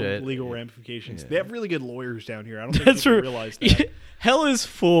 Legal all shit. legal ramifications. Yeah. They have really good lawyers down here. I don't think That's people right. realize that. Hell is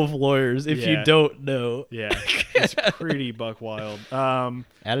full of lawyers. If you Yeah. don't know, Yeah, it's pretty buck wild.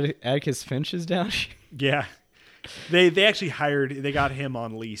 Atticus Finch is down. Yeah, they actually they got him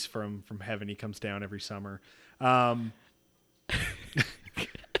on lease from heaven. He comes down every summer.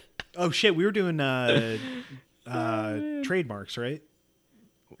 Oh shit, we were doing trademarks, right?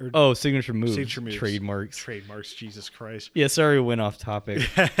 Oh, signature moves. Signature moves. Trademarks. Trademarks. Jesus Christ. Yeah, sorry, we went off topic.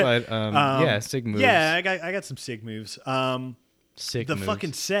 But yeah, sig moves. Yeah, I got some sig moves. Sick The moves.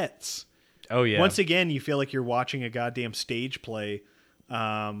 fucking sets. Oh yeah. Once again, you feel like you're watching a goddamn stage play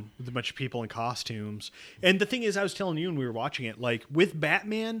with a bunch of people in costumes. And the thing is, I was telling you when we were watching it, like with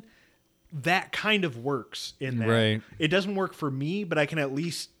Batman, that kind of works in that. Right. It doesn't work for me, but I can at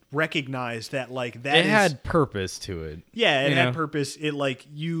least recognize that like that it is- had purpose to it. yeah, it you had know? purpose. It like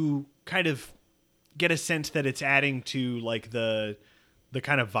you kind of get a sense that it's adding to like the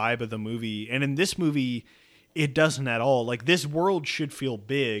kind of vibe of the movie. And in this movie, it doesn't at all. Like this world should feel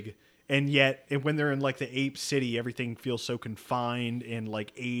big, and yet when they're in like the ape city, everything feels so confined and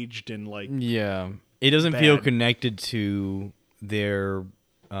like aged and like Yeah. It doesn't feel Bad. connected to their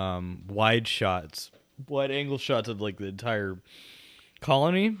wide shots, wide angle shots of like the entire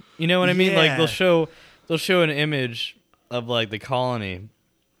colony. You know what I mean? Like Yeah. they'll show an image of like the colony,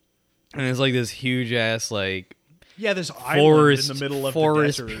 and it's like this huge ass like yeah, this island forest in the middle of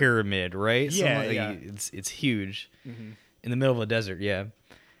forest the desert. pyramid, right? Yeah, Like, yeah. It's huge in the middle of a desert, yeah.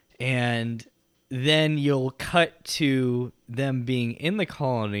 And then you'll cut to them being in the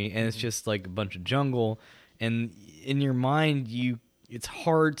colony, and it's just like a bunch of jungle. And in your mind, it's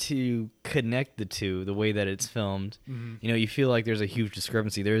hard to connect the two the way that it's filmed. You know, you feel like there's a huge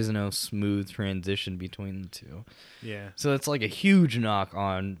discrepancy. There is no smooth transition between the two. Yeah. So it's like a huge knock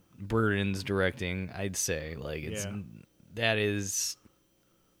on Burton's directing, I'd say. Like it's Yeah. that is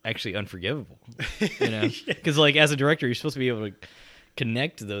actually unforgivable. You know, because like as a director, you're supposed to be able to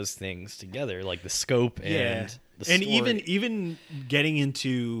connect those things together, like the scope and Yeah. the And story. even getting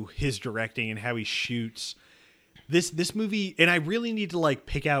into his directing and how he shoots this movie, and I really need to like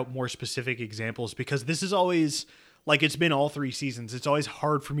pick out more specific examples because this is always like it's been all 3 seasons. It's always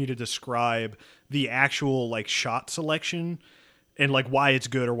hard for me to describe the actual like shot selection and like why it's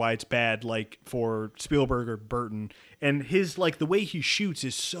good or why it's bad, like for Spielberg or Burton. And his like the way he shoots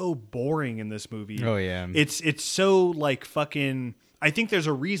is so boring in this movie. Oh, yeah. It's so like fucking. I think there's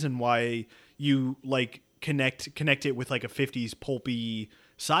a reason why you like connect it with like a 50s pulpy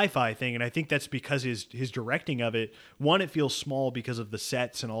sci-fi thing, and I think that's because his directing of it. One, it feels small because of the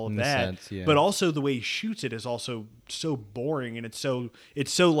sets and all of The that, sets, yeah. but also the way he shoots it is also so boring, and it's so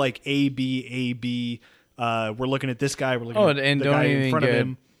like A B. We're looking at this guy. We're looking at and the don't guy even in front of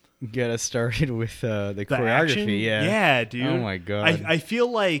him. get us started with the The choreography. action? Yeah, dude. Oh my god. I feel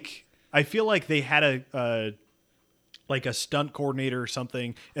like they had a stunt coordinator or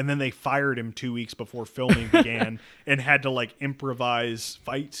something, and then they fired him 2 weeks before filming began and had to like improvise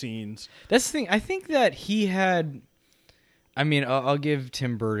fight scenes. That's the thing. I think that he had. I mean, I'll give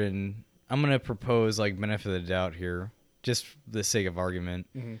Tim Burton. I'm gonna propose like benefit of the doubt here, just for the sake of argument.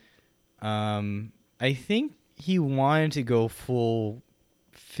 I think he wanted to go full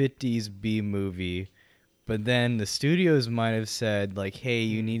 50s B movie, but then the studios might have said, like, hey,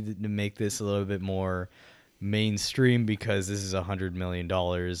 you need to make this a little bit more mainstream because this is $100 million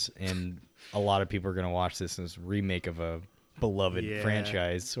and a lot of people are going to watch this as a remake of a beloved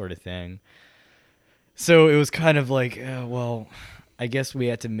franchise sort of thing. So it was kind of like, well, I guess we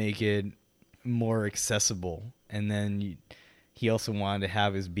had to make it more accessible. And then he also wanted to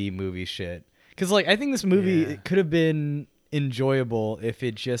have his B-movie shit. Because, like, I think this movie it could have been enjoyable if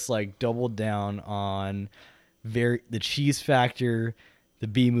it just, like, doubled down on the cheese factor, the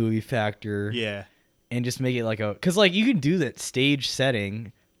B-movie factor. Yeah. And just make it like a... Because, like, you can do that stage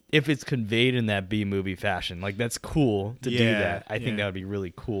setting if it's conveyed in that B-movie fashion. Like, that's cool to do that. I think that would be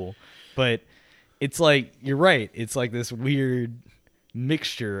really cool. But it's like, you're right. It's like this weird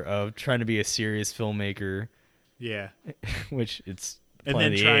mixture of trying to be a serious filmmaker. Yeah. Which it's... And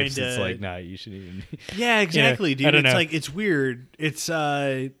then the trying apes, to... It's like, nah, you shouldn't even... Yeah, exactly, dude. I don't It's know. like, it's weird. It's,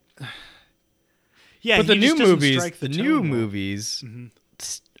 yeah, but the he new just doesn't movies, strike the tone new well. movies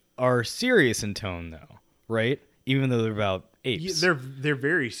are serious in tone, though, right? Even though they're about apes. They're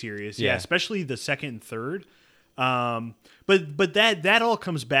very serious, Yeah. especially the second and third. But that all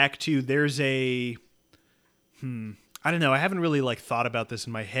comes back to there's a I don't know. I haven't really like thought about this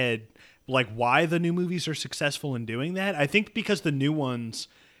in my head, like why the new movies are successful in doing that. I think because the new ones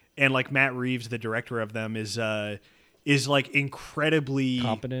and like Matt Reeves, the director of them, is like incredibly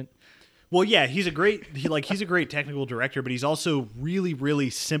competent. Well, yeah, he's a great technical director, but he's also really, really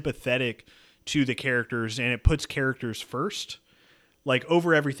sympathetic to the characters, and it puts characters first, like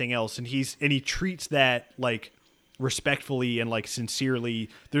over everything else. And he treats that like respectfully and like sincerely.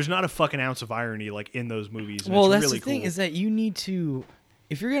 There's not a fucking ounce of irony like in those movies. And Well, it's that's really the thing cool. is that you need to,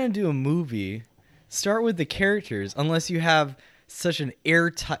 if you're gonna do a movie, start with the characters. Unless you have such an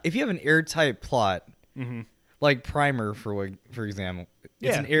airtight, if you have an airtight plot, like Primer for example,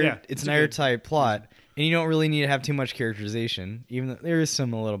 it's an airtight plot, and you don't really need to have too much characterization. Even though there is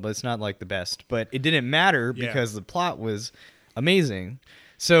some a little, but it's not like the best. But it didn't matter because the plot was amazing.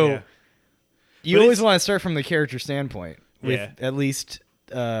 So you But always want to start from the character standpoint with Yeah. at least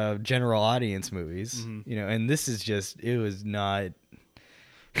general audience movies, you know. And this is just, it was not.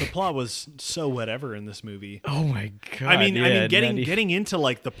 The plot was so whatever in this movie. Oh my god! I mean, yeah, getting into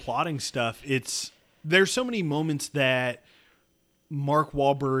like the plotting stuff, there's so many moments that Mark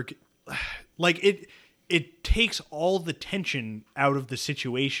Wahlberg, like it takes all the tension out of the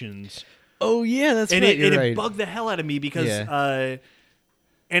situations. Oh yeah, that's And right. it You're right. bugged the hell out of me because,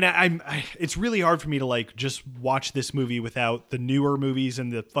 and I it's really hard for me to like just watch this movie without the newer movies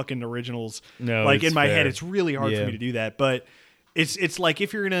and the fucking originals. No, like it's in my fair. head, it's really hard for Yeah. me to do that. But it's like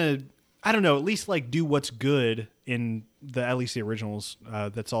if you're gonna, I don't know, at least like do what's good in at least the originals.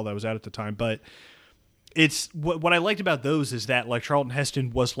 That's all that was out at the time. But it's what I liked about those is that like Charlton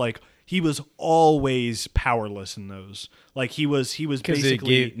Heston was like, he was always powerless in those. Like he was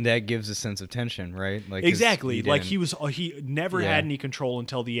basically that gives a sense of tension, right? Like 'cause exactly like didn't- he never Yeah. had any control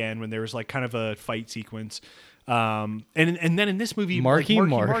until the end when there was like kind of a fight sequence. And then in this movie, Marky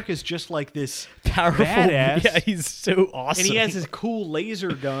Mark is just like this powerful. badass. Yeah, he's so awesome. And he has this cool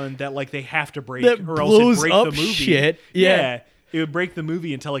laser gun that like they have to break That or else it blows break up the movie. shit. Yeah. It would break the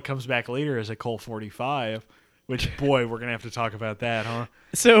movie until it comes back later as a Colt 45. Which boy, we're gonna have to talk about that, huh?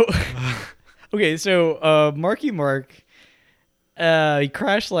 So, okay, so Marky Mark, he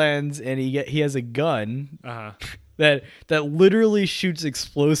crash lands and he has a gun that literally shoots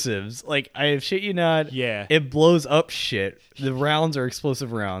explosives. Like, I shit you not. Yeah. It blows up shit. The rounds are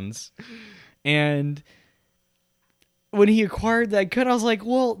explosive rounds, and when he acquired that gun, I was like,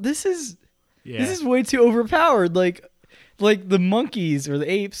 well, this is way too overpowered. Like the monkeys or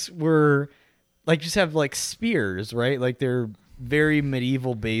the apes were like just have like spears, right? Like they're very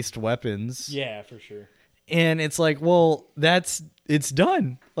medieval based weapons. Yeah, for sure. And it's like, well, it's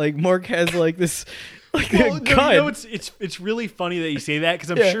done. Like Mark has like this like Well, a no, gun. you know, it's really funny that you say that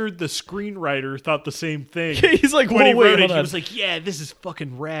because I'm Yeah. sure the screenwriter thought the same thing. He's like, when he whoa, wait, wrote it, hold he on. was like, "Yeah, this is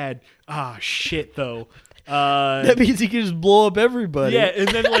fucking rad." Ah, shit, though. That means he can just blow up everybody. Yeah, and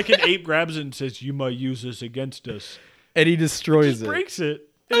then like an ape grabs it and says, "You might use this against us." And he destroys Just it. breaks it,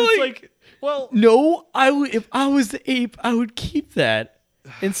 and I'm it's like- like, well, No, I would. If I was the ape, I would keep that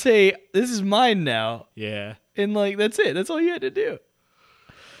and say, "This is mine now." yeah, And like that's it. That's all you had to do.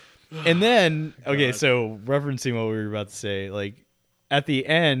 And then okay, so referencing what we were about to say, like at the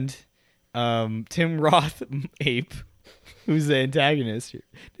end, Tim Roth ape, who's the antagonist here.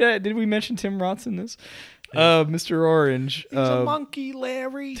 Yeah, did we mention Tim Roth's in this? Mr. Orange. he's a monkey,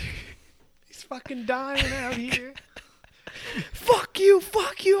 Larry. He's fucking dying out here. fuck you,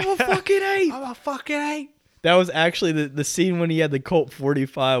 I'm a fucking ape. I'm a fucking ape. That was actually the scene when he had the Colt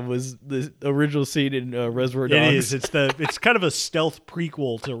 45 was the original scene in Reservoir Dogs. It is. It's kind of a stealth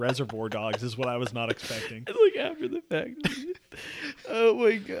prequel to Reservoir Dogs is what I was not expecting. It's like after the fact. Oh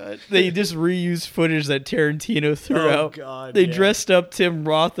my god. They just reused footage that Tarantino threw out. God. They dressed up Tim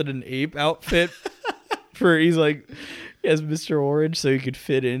Roth in an ape outfit he's like he has Mr. Orange so he could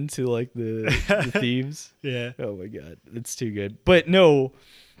fit into like the thieves. Yeah. Oh my god. It's too good. But no.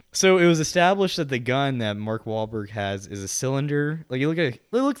 So it was established that the gun that Mark Wahlberg has is a cylinder. Like it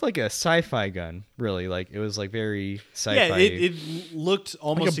looked like a sci-fi gun, really. Like it was like very sci-fi. Yeah, it looked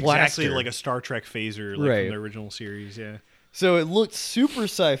almost exactly blaster. like a Star Trek phaser, Right. from the original series. Yeah. So it looked super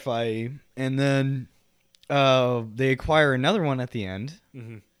sci-fi, and then they acquire another one at the end,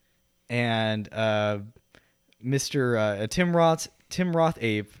 and Mr. Tim Roth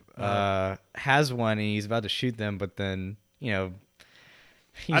ape has one, and he's about to shoot them, but then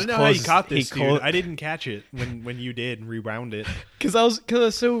I don't know how you caught this, dude. I didn't catch it when you did and rewound it. Because I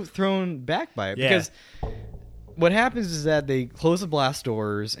was so thrown back by it. Yeah. Because what happens is that they close the blast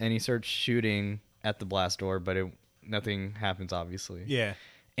doors and he starts shooting at the blast door, but nothing happens, obviously. Yeah.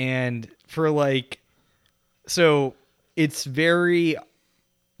 And so it's very,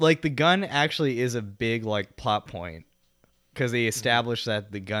 like, the gun actually is a big, like, plot point. Because they establish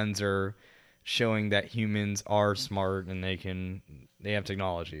that the guns are showing that humans are smart and they have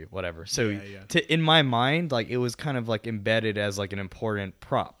technology, whatever. So in my mind, like, it was kind of like embedded as like an important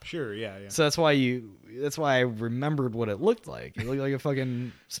prop. Sure, yeah. So that's why I remembered what it looked like. It looked like a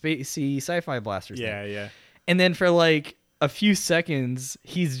fucking spacey sci-fi blaster thing. Yeah. And then for like a few seconds,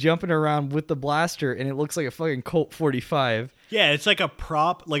 he's jumping around with the blaster and it looks like a fucking Colt 45. Yeah, it's like a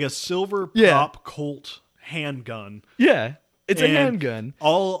prop, like a silver prop Colt handgun. Yeah. It's a And handgun.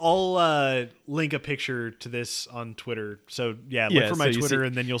 I'll link a picture to this on Twitter. So look for my Twitter,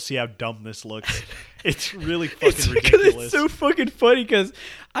 and then you'll see how dumb this looks. It's really fucking ridiculous. It's so fucking funny because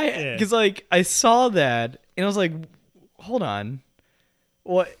I saw that and I was like, hold on,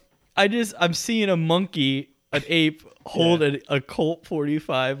 what? I'm seeing a monkey, an ape, hold a Colt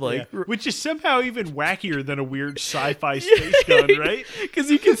 45, which is somehow even wackier than a weird sci-fi space gun, right?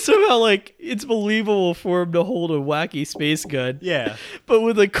 Because you can somehow, like, it's believable for him to hold a wacky space gun. Yeah. But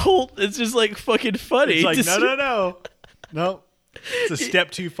with a Colt, it's just, like, fucking funny. It's like, no. It's a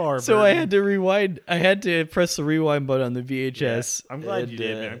step too far. So Burton. I had to rewind. I had to press the rewind button on the VHS. Yeah, I'm glad you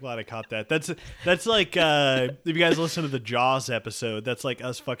did, man. I'm glad I caught that. That's like if you guys listen to the Jaws episode, that's like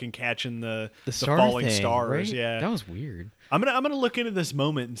us fucking catching the falling stars. Right? Yeah, that was weird. I'm gonna look into this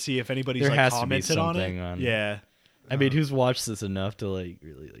moment and see if anybody's There has commented to be on something it. on it. Yeah, I mean, who's watched this enough to like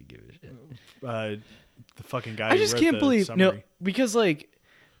really like give a shit? The fucking guy. I just can't believe because like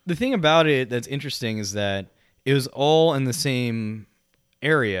the thing about it that's interesting is that it was all in the same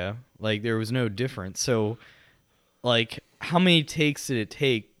area. Like there was no difference. So like how many takes did it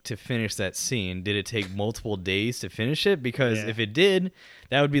take to finish that scene? Did it take multiple days to finish it? Because if it did,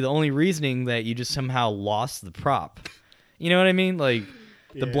 that would be the only reasoning that you just somehow lost the prop. You know what I mean? Like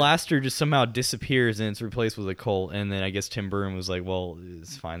the blaster just somehow disappears and it's replaced with a Colt, and then I guess Tim Burton was like, well,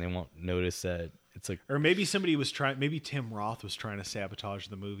 it's fine, they won't notice that. It's like, or maybe maybe Tim Roth was trying to sabotage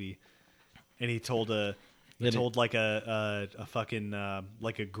the movie, and he told like a fucking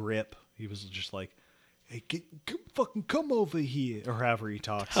like a grip. He was just like, "Hey, fucking come over here," or however he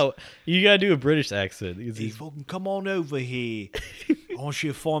talks. Oh, you gotta do a British accent. Hey, fucking come on over here. I want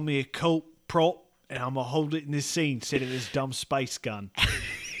you to find me a Colt prop, and I'm gonna hold it in this scene instead of this dumb space gun.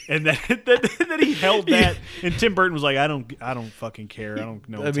 And then he held that, and Tim Burton was like, "I don't fucking care. I don't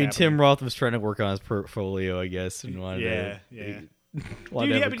know." What's happening. Tim Roth was trying to work on his portfolio, I guess, and wanted yeah. Dude, but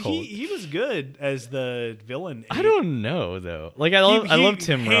he was good as the villain. I don't know though. Like I love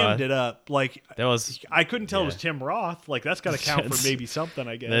Tim Roth. It up like that was. I couldn't tell it was Tim Roth. Like that's got to count for maybe something.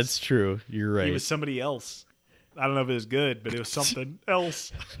 I guess that's true. You're right. He was somebody else. I don't know if it was good, but it was something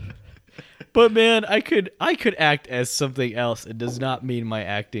else. But man, I could act as something else. It does not mean my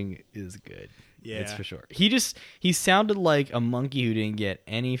acting is good. Yeah, it's for sure. He sounded like a monkey who didn't get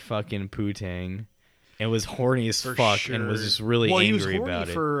any fucking poo-tang. And was horny as fuck and was just really angry about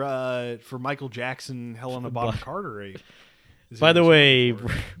it. For Michael Jackson, Helena Bonham Carter. By the way,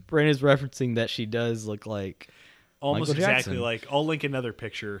 Brandon's referencing that she does look like almost Michael exactly Jackson. like. I'll link another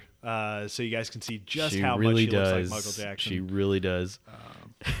picture so you guys can see just how really much she looks like Michael Jackson. She really does.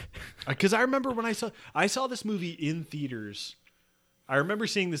 Because I remember when I saw this movie in theaters. I remember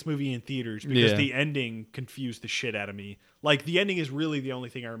seeing this movie in theaters because the ending confused the shit out of me. Like the ending is really the only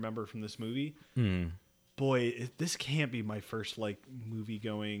thing I remember from this movie. Boy, this can't be my first like movie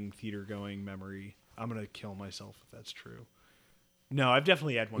going, theater going memory. I'm gonna kill myself if that's true. No, I've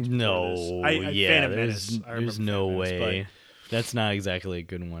definitely had ones before No, this. yeah, Phantom there's Menace. I remember no Phantom Menace, way. That's not exactly a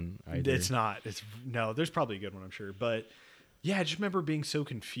good one but either. it's not. There's probably a good one, I'm sure. But yeah, I just remember being so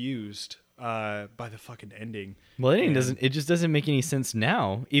confused by the fucking ending. Well, And- it just doesn't make any sense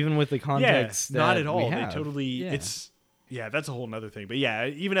now, even with the context. not that at all. we They have. totally. Yeah. That's a whole nother thing. But yeah,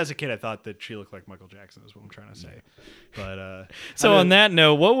 even as a kid, I thought that she looked like Michael Jackson. Is what I'm trying to say. But So on that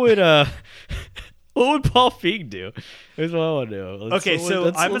note, what would Paul Feig do? That's what I want to know.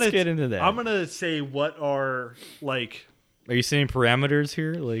 Let's get into that. I'm gonna say what are like. Are you saying parameters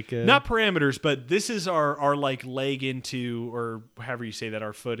here? Like Not parameters, but this is our like leg into, or however you say that,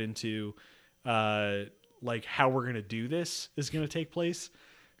 our foot into, like how we're gonna do this is gonna take place.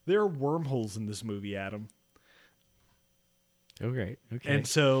 There are wormholes in this movie, Adam, Okay. and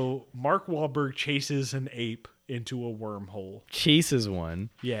so Mark Wahlberg chases an ape into a wormhole. Chases one.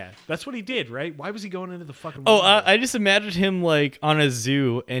 Yeah, that's what he did, right? Why was he going into the fucking? Oh, wormhole? I just imagined him like on a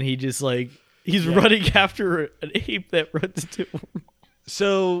zoo, and he just like he's running after an ape that runs into him.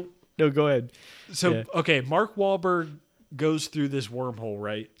 So No, go ahead. Yeah. Okay, Mark Wahlberg goes through this wormhole,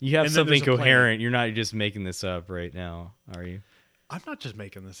 right? You have And then something there's a planet. coherent. You're not just making this up right now, are you? I'm not just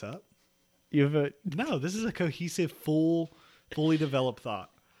making this up. You have a No, this is a cohesive, fully developed thought.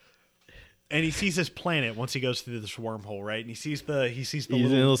 And he sees this planet once he goes through this wormhole, right? And he sees the He's in a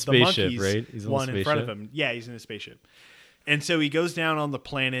little the spaceship, monkeys, right? He's in a one in front of spaceship. him. Yeah, he's in a spaceship. And so he goes down on the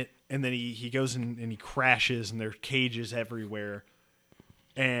planet, and then he goes in and he crashes, and there are cages everywhere.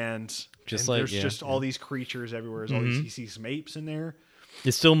 And there's just all these creatures everywhere. There's all these, he sees some apes in there.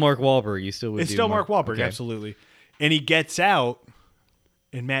 It's still Mark Wahlberg. You still would. It's do still Mark Wahlberg, okay. absolutely. And he gets out,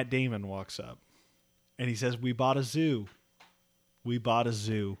 and Matt Damon walks up, and he says, "We bought a zoo. We bought a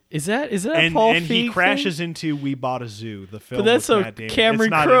zoo." Is that And Paul and Feig he thing? crashes into "We Bought a Zoo," the film. But that's with a Matt Damon. Cameron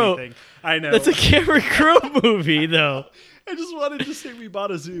It's not Crowe. anything. I know. That's a Cameron Crowe movie, though. I just wanted to say "We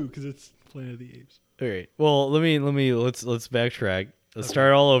Bought a Zoo" because it's Planet of the Apes. All right. Well, let's backtrack. Let's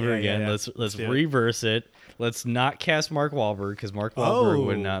start all over Yeah, again. yeah. Let's do it. reverse it. Let's not cast Mark Wahlberg because Mark Wahlberg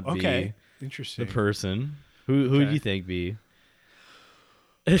would not okay. be Interesting. the person. Who do Okay. you think be?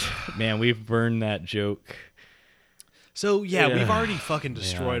 Man, we've burned that joke. So yeah, Yeah. we've already fucking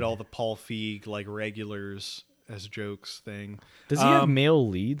destroyed Man. all the Paul Feig like regulars as jokes thing. Does he have male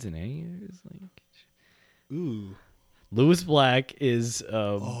leads in any of his? Like, Ooh. Louis Black is.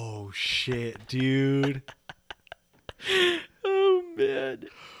 Oh shit, dude. Oh man,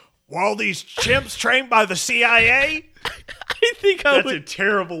 While these chimps trained by the CIA? I think I That's would. a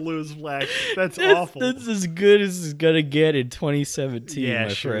terrible Louis Black. That's That's, awful. that's as good as it's gonna get in 2017, Yeah,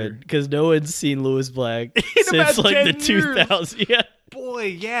 my sure. friend. Because no one's seen Louis Black about since like 10 the years. 2000s. Yeah. Boy,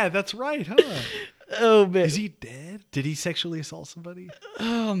 yeah, that's right, huh? Oh man. Is he dead? Did he sexually assault somebody?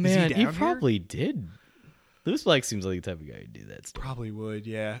 Oh man, he down here? probably did. Louis Black seems like the type of guy who'd do that stuff. Probably would,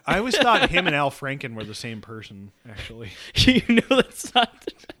 yeah. I always thought him and Al Franken were the same person, actually. You know that's not.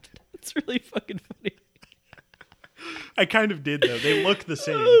 That's really fucking funny. I kind of did, though. They look the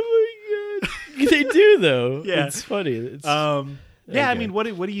same. Oh my god, they do though. Yeah. It's funny. It's, Yeah, I Okay. mean, what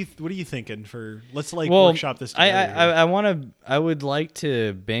are you thinking for? Let's like well, workshop this together. here. I would like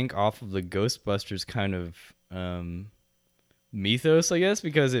to bank off of the Ghostbusters kind of mythos, I guess,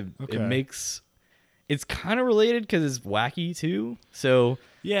 because it Okay. makes it's kind of related because it's wacky too. So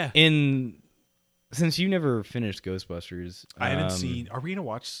Yeah, since you never finished Ghostbusters, I haven't seen. Are we gonna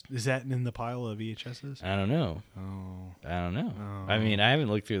watch? Is that in the pile of VHSs? I don't know. Oh, I don't know. Oh. I mean, I haven't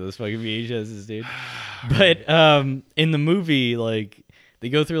looked through those fucking VHSs, dude. But in the movie, like they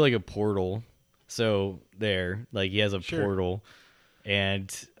go through like a portal. So there, like he has a Sure. portal, and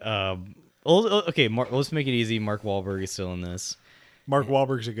okay, let's make it easy. Mark Wahlberg is still in this. Mark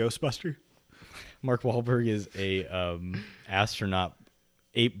Wahlberg's a Ghostbuster. Mark Wahlberg is a astronaut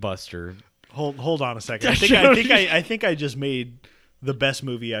ape buster. Hold on a second. I think I just made the best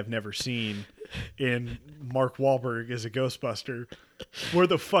movie I've never seen. In Mark Wahlberg as a Ghostbuster. Where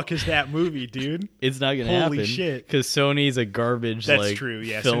the fuck is that movie, dude? It's not gonna Holy happen. shit. Because Sony's a garbage. That's like, true.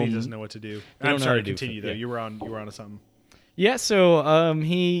 Yeah, film. Sony doesn't know what to do. They don't I'm know sorry. how to do Continue film, though. yeah. You were on to something. Yeah, so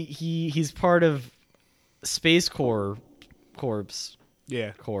he's part of Space Corps,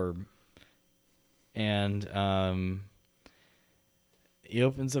 Yeah. and he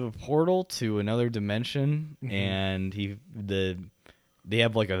opens up a portal to another dimension, and they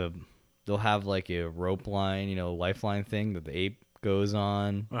have like they'll have like a rope line, lifeline thing that the ape goes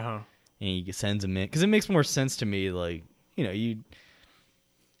on, Uh huh. and he sends him in because it makes more sense to me. Like you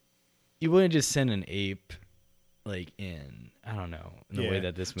wouldn't just send an ape like in. I don't know in the way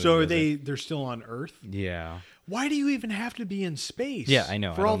that this movie. So are does it. they're still on Earth? Yeah. Why do you even have to be in space? Yeah, I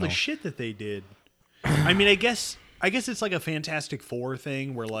know, For I all don't the know. shit that they did. I mean, I guess I guess it's like a Fantastic Four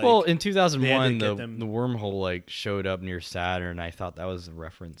thing where like well, in they 2001, had to the get them- wormhole like showed up near Saturn. I thought that was a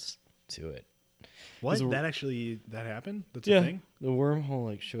reference to it. what was a- that happened? That's a thing. the wormhole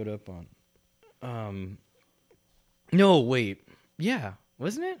like showed up on. No, wait. Yeah,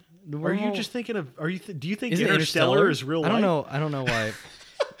 wasn't it? The Are you wormhole- just thinking of? Do you think Is it Interstellar is real life? I don't know. I don't know why. I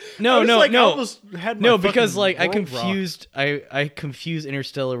No, was no, like, I no. almost had my No, because fucking like I world confused I confused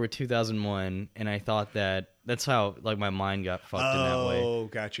Interstellar with 2001, and I thought that's how like my mind got fucked in that way. Oh,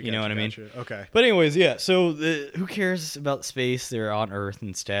 gotcha. You know what I mean? Gotcha. Okay. But anyways, yeah. So who cares about space? They're on Earth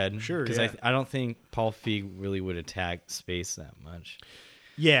instead. Sure, Because yeah. I don't think Paul Feig really would attack space that much.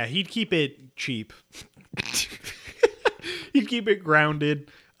 Yeah, he'd keep it cheap. He'd keep it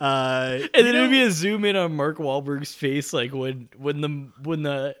grounded. And then it'd be a zoom in on Mark Wahlberg's face, like when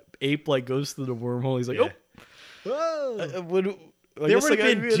the ape like goes through the wormhole. He's like, Yeah. oh.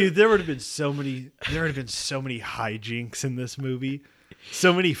 There would have been so many hijinks in this movie.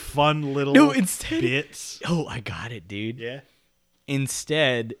 So many fun little bits. Oh, I got it, dude. Yeah.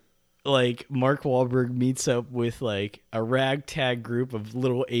 Instead, like Mark Wahlberg meets up with like a ragtag group of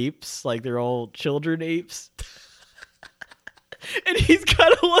little apes, like they're all children apes. And he's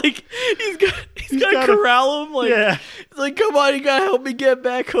gotta corral them, like Yeah. he's like, come on, you gotta help me get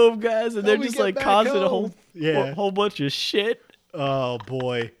back home, guys. And they're me just get like back causing a home. whole bunch of shit. Oh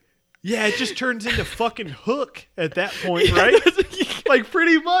boy. Yeah, it just turns into fucking Hook at that point, right? Like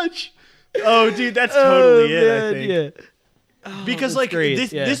pretty much. Oh, dude, that's totally it. I think. Yeah. Because that's like great,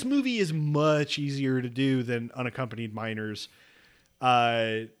 this yeah. this movie is much easier to do than Unaccompanied Minors,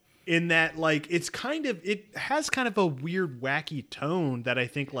 in that like it has kind of a weird wacky tone that I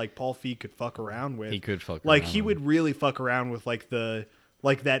think like Paul Feig could fuck around with. He could fuck like around he with. would really fuck around with like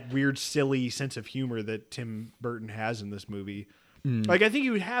that weird silly sense of humor that Tim Burton has in this movie. Like I think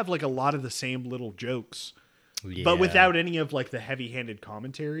he would have like a lot of the same little jokes, but without any of like the heavy-handed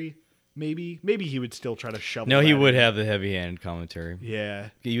commentary. Maybe he would still try to shovel. No, he that would in. have the heavy-handed commentary. Yeah.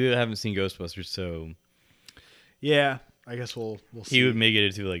 You haven't seen Ghostbusters, so Yeah, I guess we'll see. he would make it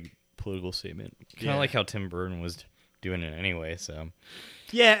into like political statement, kind of Yeah. like how Tim Burton was doing it anyway. So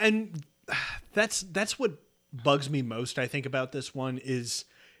Yeah, and that's what bugs me most. I think about this one is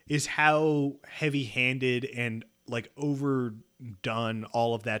how heavy-handed and like overdone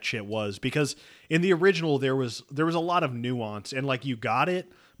all of that shit was. Because in the original, there was a lot of nuance, and like you got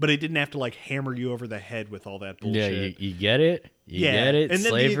it, but it didn't have to like hammer you over the head with all that bullshit. yeah, you get it. You get it. And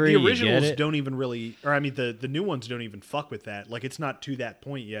then Slavery. the originals you get it. don't even really, or I mean, the new ones don't even fuck with that. Like, it's not to that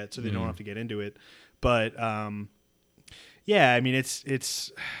point yet, so they don't have to get into it. But yeah, I mean,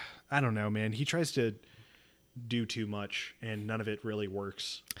 it's I don't know, man. He tries to do too much, and none of it really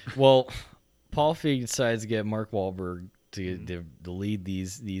works. Well, Paul Feig decides to get Mark Wahlberg to lead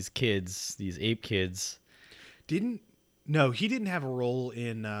these kids, these ape kids. No, he didn't have a role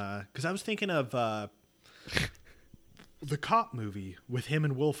in because I was thinking of the cop movie with him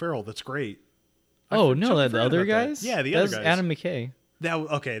and Will Ferrell. That's great. Oh no, totally the forgot other about that. guys. Yeah, the That's other guys. Adam McKay. That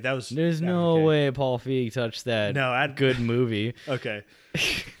was. There's Adam no McKay. way Paul Feig touched that. No, good movie. Okay,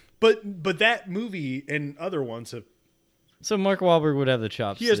 but that movie and other ones have. So Mark Wahlberg would have the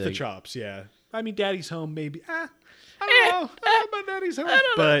chops. He has the to- chops. Yeah, I mean, Daddy's Home maybe. I don't know about Daddy's Home,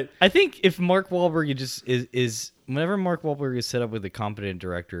 but I think if Mark Wahlberg is whenever Mark Wahlberg is set up with a competent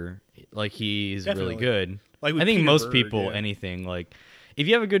director, like he's Definitely. really good. Like with I think Peter most Berg, people, yeah. anything like if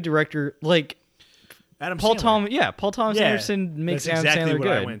you have a good director, like Adam Paul Sandler. Thomas Yeah, Anderson makes that's Adam exactly Sandler what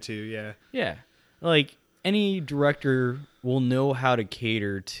good. I went to. Yeah, Yeah, like any director will know how to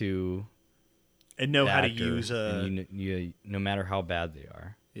cater to and know the how to actor, use a and you, no matter how bad they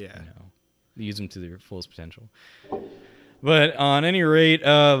are. yeah. You know, use them to their fullest potential. But on any rate,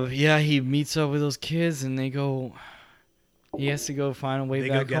 yeah, he meets up with those kids, and he has to go find a way They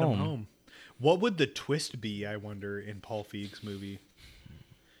back go get home. him home. What would the twist be? I wonder in Paul Feig's movie.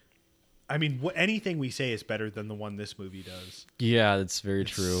 I mean, anything we say is better than the one this movie does. Yeah, that's very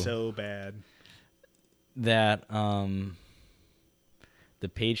It's true. so bad. That the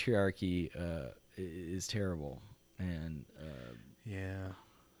patriarchy is terrible, and Yeah.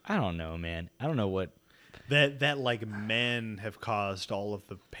 I don't know, man. I don't know what. That like men have caused all of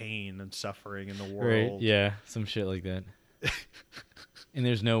the pain and suffering in the Right? world. Yeah, some shit like that. And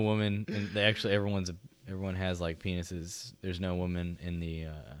there's no woman, and everyone has like penises. There's no woman in the.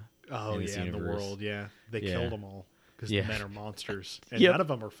 Oh in this yeah, in the universe. world, yeah. They Yeah. killed them all because Yeah. the men are monsters, and Yep. none of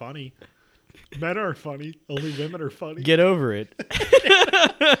them are funny. Men aren't funny. Only women are funny. Get over it.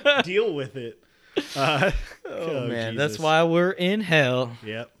 Deal with it. Oh Man, Jesus. that's why we're in hell.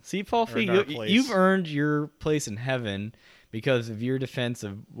 Yep. See, Paul Earned our Feig, place. you've earned your place in heaven because of your defense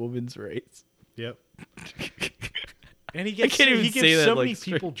of women's rights. Yep. And he gets can't even he say gives that, so like, many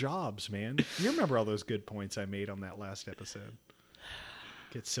straight. people jobs, man. You remember all those good points I made on that last episode?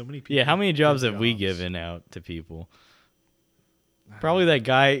 Get so many people. Yeah, how many jobs good have we given out to people? Probably that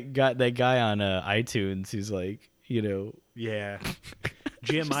guy on iTunes who's like, Yeah.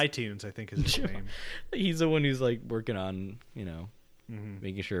 Jim iTunes, I think is his name. he's the one who's like working on, Mhm.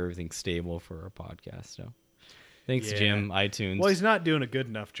 making sure everything's stable for our podcast. So thanks, Yeah. Jim, iTunes. Well, he's not doing a good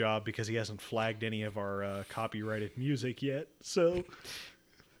enough job because he hasn't flagged any of our copyrighted music yet. So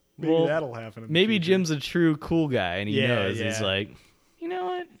maybe Well, that'll happen. In the Maybe future. Jim's a true cool guy and he Yeah, knows. yeah. He's like, you know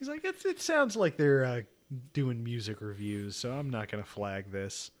what? He's like, it sounds like they're doing music reviews, so I'm not going to flag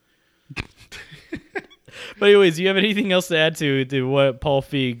this. But anyways, do you have anything else to add to what Paul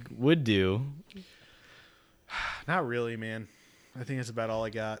Feig would do? Not really, man. I think that's about all I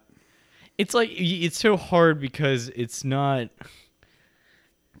got. It's like it's so hard because it's not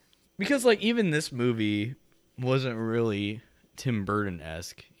like even this movie wasn't really Tim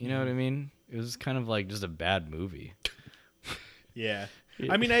Burton-esque. You know what I mean? It was kind of like just a bad movie. Yeah.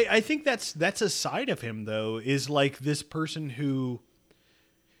 I mean, I think that's a side of him though, is like this person who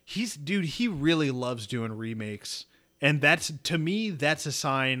he really loves doing remakes. And that's, to me, that's a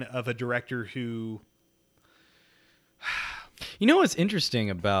sign of a director who, You know what's interesting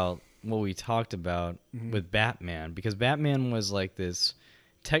about what we talked about with Batman? Because Batman was like this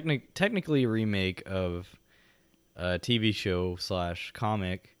technically a remake of a TV show /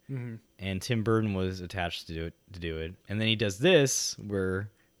 comic, and Tim Burton was attached to do it. And then he does this where,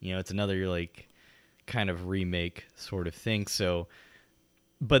 it's another like kind of remake sort of thing. So,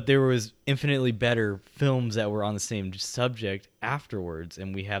 but there was infinitely better films that were on the same subject afterwards,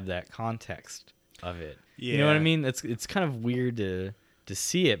 and we have that context of it. You know what I Yeah. mean? It's kind of weird to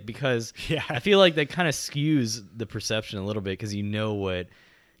see it because Yeah. I feel like that kind of skews the perception a little bit because you know what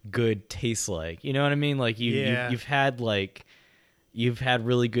good tastes like. You know what I mean? Like you've had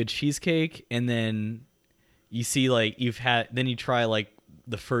really good cheesecake, and then you see like then you try like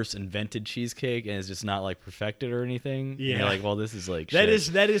the first invented cheesecake, and it's just not like perfected or anything. Yeah. And you're like, well, this is like that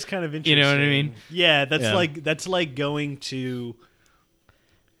shit. is kind of interesting. You know what I mean? Yeah, Yeah. that's like going to,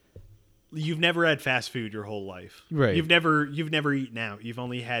 you've never had fast food your whole life. Right. You've never eaten out. You've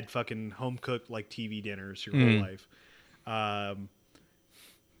only had fucking home cooked like TV dinners your whole life.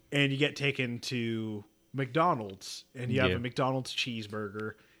 And you get taken to McDonald's and you have Yeah. a McDonald's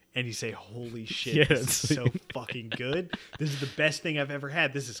cheeseburger and you say, holy shit, Yeah, this it's is so fucking good. This is the best thing I've ever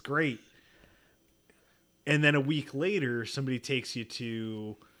had. This is great. And then a week later, somebody takes you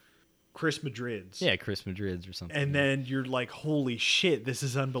to Chris Madrid's. Yeah, Chris Madrid's or something. And then you're like, holy shit, this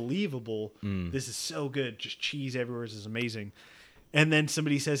is unbelievable. Mm. This is so good. Just cheese everywhere. This is amazing. And then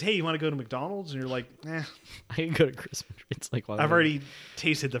somebody says, hey, you want to go to McDonald's? And you're like, I can go to Chris Madrid's. Like, I've already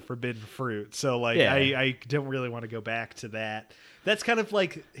tasted the forbidden fruit. So, like, Yeah. I don't really want to go back to that. That's kind of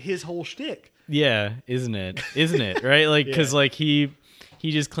like his whole shtick. Yeah, isn't it? Isn't it? Right? Like, because Yeah. like he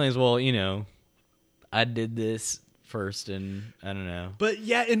just claims, well, I did this first, and I don't know. But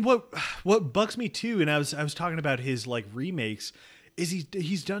yeah, and what bugs me too, and I was talking about his like remakes, is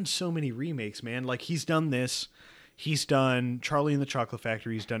he's done so many remakes, man. Like he's done this, he's done Charlie and the Chocolate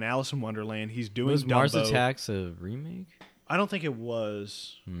Factory, he's done Alice in Wonderland, he's doing Was Dumbo. Mars Attacks a remake? I don't think it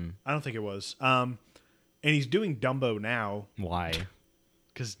was. I don't think it was. And he's doing Dumbo now Why?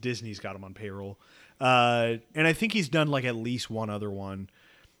 because Disney's got him on payroll. And I think he's done like at least one other one,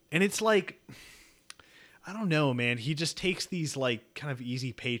 and it's like, I don't know, man. He just takes these like kind of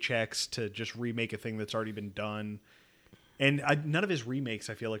easy paychecks to just remake a thing that's already been done. And none of his remakes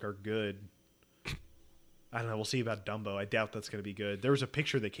I feel like are good. I don't know. We'll see about Dumbo. I doubt that's going to be good. There was a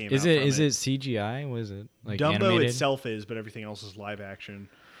picture that came out. Is from it CGI? Was it like Dumbo animated? itself is, but everything else is live action.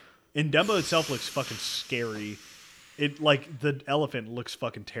 And Dumbo itself looks fucking scary. It like the elephant looks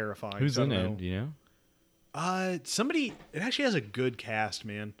fucking terrifying. Who's so I in don't it? know. Do you know? Somebody. It actually has a good cast,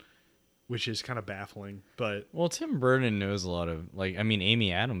 man, which is kind of baffling. But Well, Tim Burton knows a lot of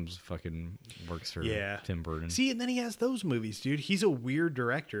Amy Adams fucking works for yeah, Tim Burton. See, and then he has those movies, dude. He's a weird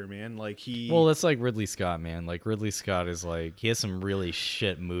director, man. Like he. Well, that's like Ridley Scott, man. Like Ridley Scott is like he has some really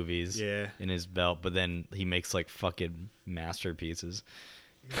shit movies Yeah. in his belt, but then he makes like fucking masterpieces.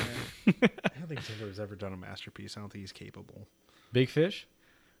 I don't think Timber's ever done a masterpiece. I don't think he's capable. Big Fish?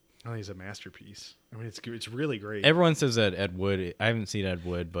 I don't think he's a masterpiece. I mean, it's really great. Everyone says that Ed Wood. I haven't seen Ed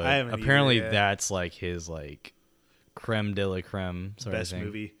Wood, but I haven't apparently either, yeah. that's like his like creme de la creme sort Best of thing.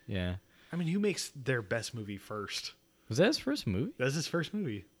 movie. Yeah. I mean, who makes their best movie first? Was that his first movie? That's his first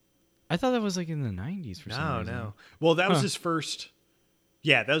movie. I thought that was like in the 90s for some reason. No. Well, that was Huh. his first.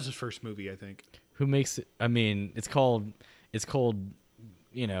 Yeah, that was his first movie, I think. Who makes it? I mean, it's called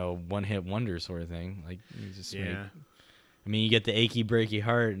one hit wonder sort of thing. Like you just make Yeah. I mean, you get the achy breaky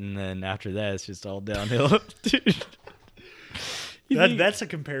heart, and then after that, it's just all downhill. Dude. That's a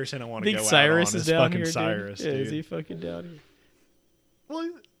comparison I want to go Cyrus out on. is down fucking here, Cyrus, dude? Yeah, dude. is he fucking down here? Well,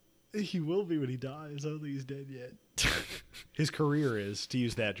 he will be when he dies. I don't think he's dead yet. His career is, to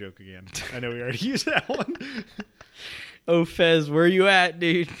use that joke again. I know we already used that one. Oh, Fez, where you at,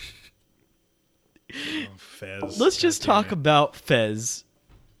 dude? Oh, Fez. Let's just talk about Fez.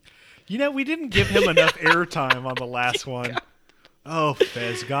 You know, we didn't give him enough airtime on the last one. Oh,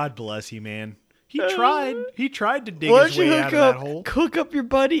 Fez, God bless you, man. He tried. He tried to dig his way out of that hole. Hook up your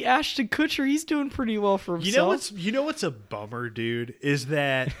buddy Ashton Kutcher. He's doing pretty well for himself. You know what's a bummer, dude, is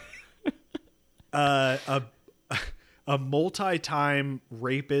that a multi-time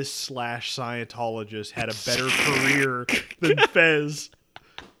rapist / Scientologist had a better career than Fez.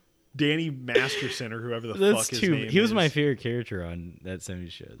 Danny Masterson or whoever the fuck his name is. He was my favorite character on that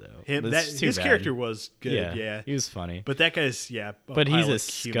 70s show, though. His character was good, yeah. He was funny. But that guy's, but he's a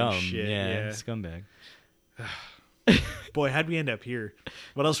scum. scum. Yeah, scumbag. Boy, how'd we end up here?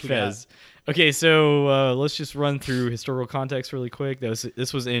 What else we Fez. Okay, so let's just run through historical context really quick.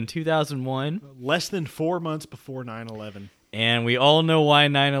 This was in 2001. got? Less than 4 months before 9/11. And we all know why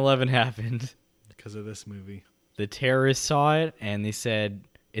 9/11 happened. Because of this movie. The terrorists saw it, and they said,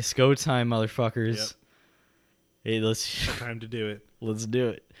 it's go time, motherfuckers. Yep. Hey, let's Time to do it. let's do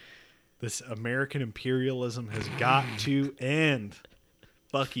it. This American imperialism has got to end.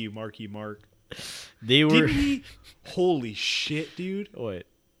 Fuck you, Marky Mark. They were... Didn't he? Holy shit, dude. What?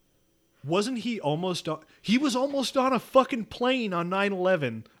 Wasn't he almost on... He was almost on a fucking plane on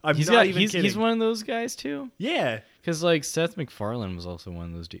 9/11. He's kidding. He's one of those guys, too? Yeah. Because, like, Seth MacFarlane was also one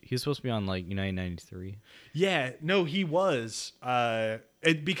of those dudes. He was supposed to be on, like, United 93. Yeah. No, he was.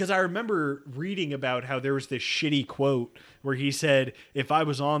 Because I remember reading about how there was this shitty quote where he said, if I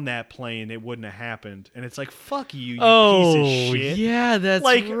was on that plane, it wouldn't have happened. And it's like, fuck you, piece of shit. Yeah, that's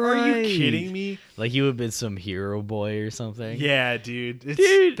like, right. are you kidding me? Like, you would have been some hero boy or something. Yeah, dude.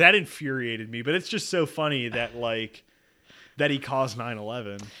 That infuriated me. But it's just so funny that, like, that he caused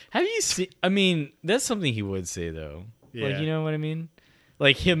 9/11. Have you seen... I mean, that's something he would say, though. Yeah. Like, you know what I mean?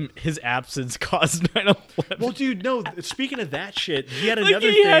 Like, his absence caused 9/11. Well, dude, no. Speaking of that shit, he had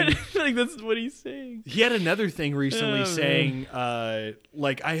another thing. Like, that's what he's saying. He had another thing recently Oh, saying,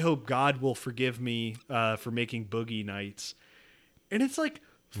 like, I hope God will forgive me for making Boogie Nights. And it's like,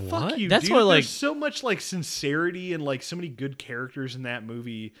 fuck What? you, That's dude. what, like- There's so much, like, sincerity and, like, so many good characters in that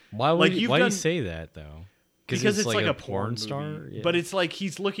movie. Why would like, why do you say that, though? Because it's like a porn porn star? movie. Yeah. But it's like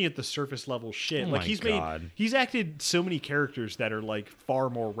he's looking at the surface level shit. Oh like my God. he's acted so many characters that are like far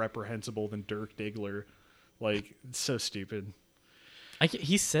more reprehensible than Dirk Diggler. Like, it's so stupid.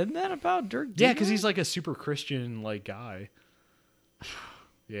 He said that about Dirk Diggler? Yeah, because he's like a super Christian like guy.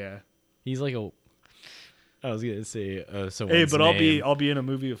 Yeah. He's like a... I was gonna say someone's Hey, but name. I'll be in a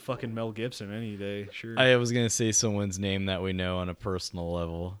movie of fucking Mel Gibson any day. Sure. I was gonna say someone's name that we know on a personal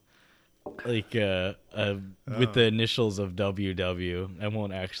level, like with the initials of WW. I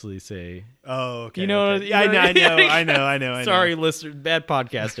won't actually say. Oh, okay. You know, okay. you know- I know. Sorry, listener, bad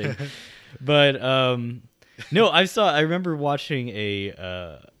podcasting. But no, I remember watching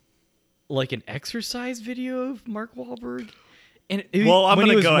like an exercise video of Mark Wahlberg, and Well, I'm when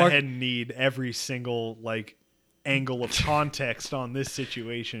he gonna was go ahead and need every single like angle of context on this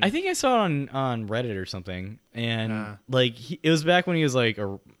situation. I think I saw it on Reddit or something, and Nah. like it was back when he was like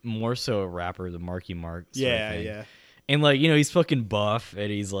more so a rapper, the Marky Mark. Sort of thing. yeah. And like, you know, he's fucking buff, and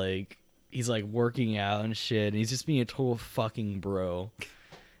he's like working out and shit, and he's just being a total fucking bro.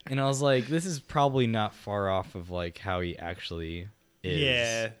 And I was like, this is probably not far off of like how he actually is.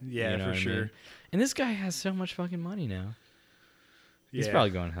 Yeah, You know for what I sure. mean? And this guy has so much fucking money now. He's Yeah. probably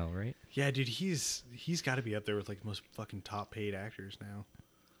going to hell, right? Yeah, dude, he's got to be up there with like most fucking top paid actors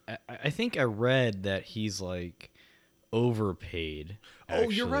now. I think I read that he's like overpaid. Oh,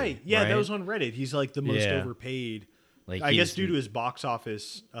 you're actually, right. Yeah, that right? was on Reddit. He's like the most Yeah. overpaid. Like I guess he's- due to his box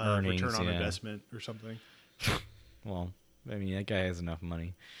office Earnings, return on yeah. investment or something. Well, I mean, that guy has enough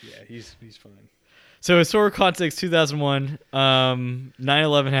money. Yeah, he's fine. So, historical context: 2001,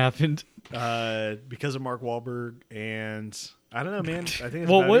 9/11 happened. Because of Mark Wahlberg and I don't know, man. I think that's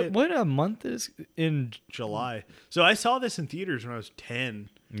Well, about it. what a month is in? July. So I saw this in theaters when I was 10.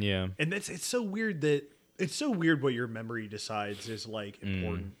 Yeah, And it's so weird what your memory decides is like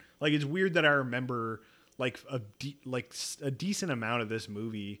important. Like it's weird that I remember like a decent amount of this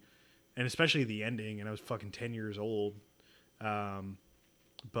movie, and especially the ending. And I was fucking 10 years old.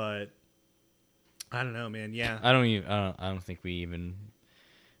 But I don't know, man. Yeah, I don't think we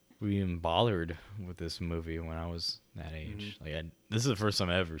even bothered with this movie when I was that age. Like, this is the first time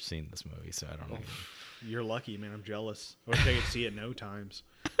I've ever seen this movie, so I don't know. You're lucky, man. I'm jealous. I wish I could see it no times.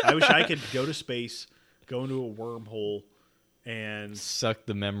 I wish I could go to space, go into a wormhole, and suck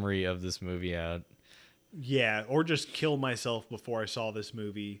the memory of this movie out. Yeah, or just kill myself before I saw this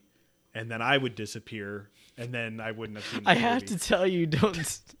movie, and then I would disappear, and then I wouldn't have seen the movie. have to tell you,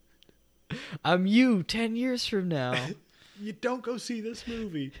 don't. I'm you 10 years from now. You don't go see this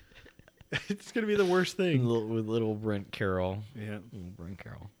movie. It's going to be the worst thing. With little Brent Carroll. Yeah. Little Brent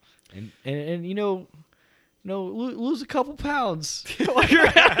Carroll. And lose a couple pounds.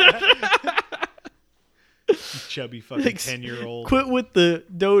 Chubby fucking 10-year-old. Quit with the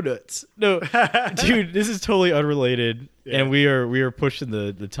donuts. No, dude, this is totally unrelated, and we are pushing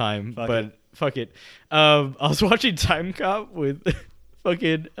the time. Fuck it. I was watching Time Cop with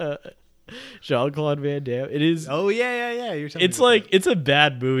fucking Jean-Claude Van Damme. It is. Oh yeah. You're it's like it's a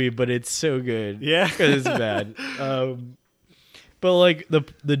bad movie, but it's so good. Yeah, because it's bad. But like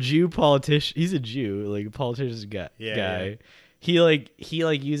the Jew politician, he's a Jew, like a politician's guy. Yeah. He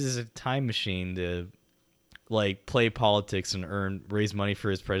uses a time machine to like play politics and raise money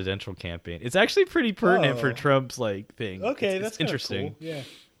for his presidential campaign. It's actually pretty pertinent for Trump's like thing. Okay, it's that's interesting. Cool. Yeah.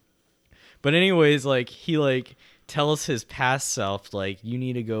 But anyways, like he like tells his past self like you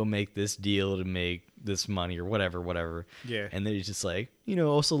need to go make this deal to make this money or whatever. Yeah. And then he's just like,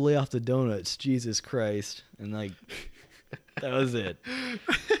 also lay off the donuts, Jesus Christ. And like that was it.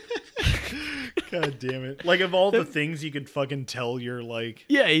 God damn it. Like of all the things you could fucking tell you're like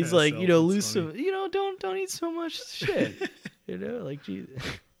yeah, he's like, lose funny. some don't eat so much shit. Like Jesus.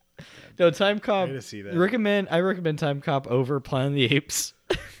 No, Time Cop. I see that. I recommend Time Cop over Planet of the Apes.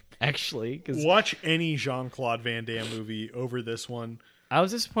 Actually, because watch any Jean-Claude Van Damme movie over this one. I was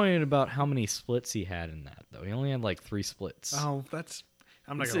disappointed about how many splits he had in that, though. He only had like 3 splits. Oh,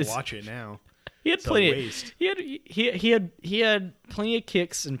 I'm not gonna watch it now. He had plenty. He had plenty of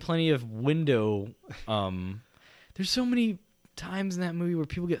kicks and plenty of window. There's so many times in that movie where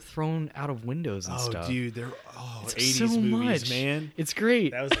people get thrown out of windows and stuff. Oh, dude, it's 80s so movies, much. And it's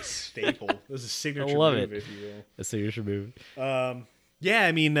great. that was a staple. It was a signature love move, it. if you will. A signature move. Yeah,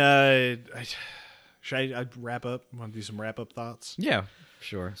 I mean, should I wrap up? Want to do some wrap up thoughts? Yeah,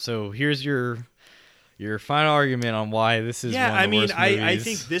 sure. So here's your final argument on why this is. Yeah, one of the worst movies. I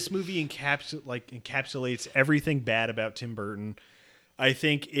think this movie encapsulates everything bad about Tim Burton. I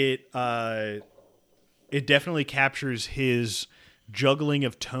think it definitely captures his juggling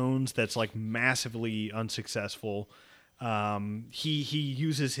of tones that's like massively unsuccessful. He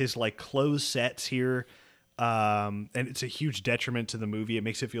uses his like closed sets here. And it's a huge detriment to the movie. It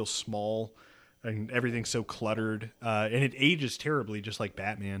makes it feel small and everything's so cluttered. And it ages terribly, just like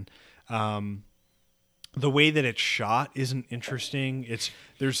Batman. The way that it's shot isn't interesting.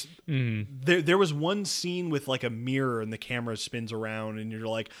 There was one scene with like a mirror and the camera spins around and you're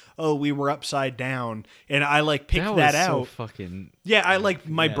like, oh, we were upside down. And I like picked that out. So fucking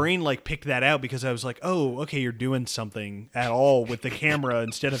my brain like picked that out because I was like, oh, okay, you're doing something at all with the camera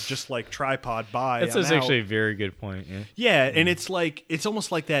instead of just like tripod by. That's actually a very good point. Yeah, and it's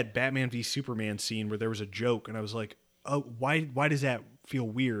almost like that Batman v Superman scene where there was a joke and I was like, oh, why does that feel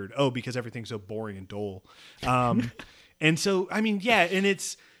weird? Oh, because everything's so boring and dull. And so, I mean, yeah, and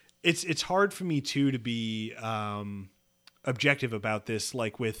it's hard for me too to be objective about this,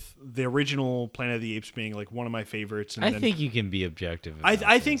 like with the original Planet of the Apes being like one of my favorites. And I think you can be objective.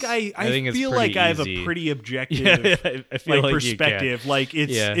 I think I feel like I have a pretty objective I feel like perspective. Like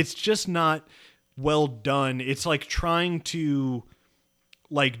it's just not well done. It's like trying to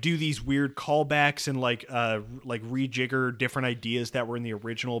like do these weird callbacks and like rejigger different ideas that were in the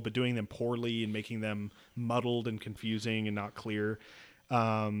original, but doing them poorly and making them muddled and confusing and not clear.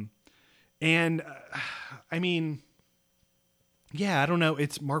 I mean, yeah, I don't know.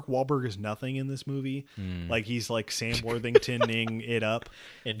 It's Mark Wahlberg is nothing in this movie. Like he's like Sam Worthingtoning it up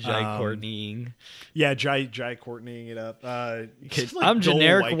and Jai Courtneying. Yeah, Jai Courtneying it up. Like I'm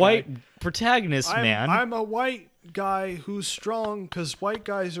generic white protagonist, man. I'm a white guy who's strong because white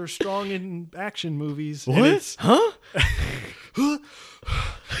guys are strong in action movies. What? Huh?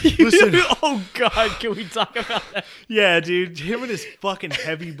 Listen. Oh God, can we talk about that? Yeah, dude, him and his fucking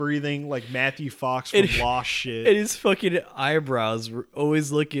heavy breathing like Matthew Fox from Lost shit. And his fucking eyebrows were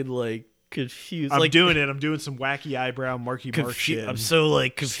always looking like confused. I'm doing it. I'm doing some wacky eyebrow Marky Mark shit. I'm so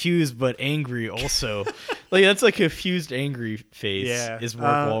like confused but angry also. Like that's like confused angry face. Yeah, is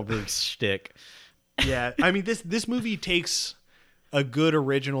Mark Wahlberg's shtick. Yeah, I mean this movie takes a good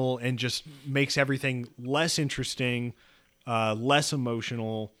original and just makes everything less interesting, less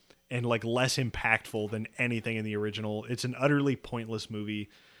emotional, and like less impactful than anything in the original. It's an utterly pointless movie.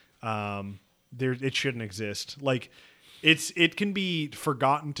 It shouldn't exist. Like it can be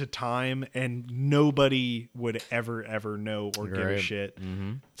forgotten to time, and nobody would ever know or give a shit.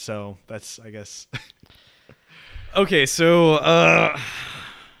 Mm-hmm. So that's, I guess. Okay, so I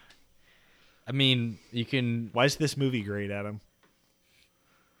mean, you can. Why is this movie great, Adam?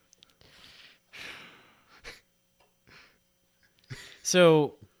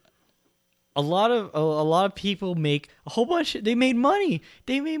 So a lot of people make a whole bunch. They made money.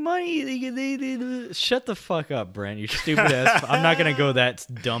 They They shut the fuck up, Brent. You stupid ass. I'm not gonna go that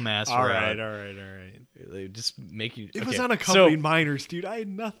dumbass all route. All right. They just make you. It was unaccompanied minors, dude. I had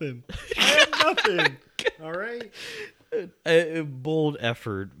nothing. All right. A bold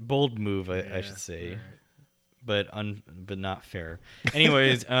effort, bold move, I should say, right. but not fair.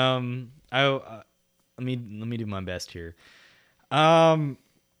 Anyways, let me do my best here.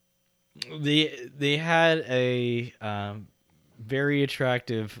 They had a very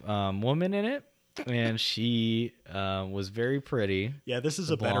attractive woman in it, and she was very pretty. Yeah, this is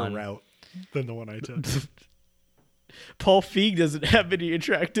a better route than the one I took. Paul Feig doesn't have any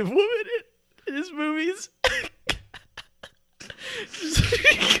attractive women in his movies.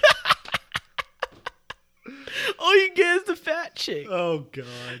 All you get is the fat chick. Oh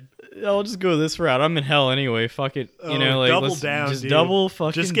God! I'll just go this route. I'm in hell anyway. Fuck it. You know, like double down. Just dude. double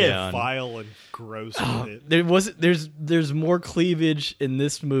fucking just get down. vile and gross with it. There's more cleavage in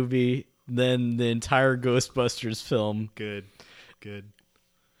this movie than the entire Ghostbusters film. Good.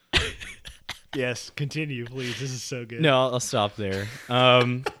 Yes, continue, please. This is so good. No, I'll stop there.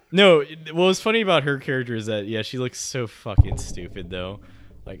 No, what was funny about her character is that she looks so fucking stupid though.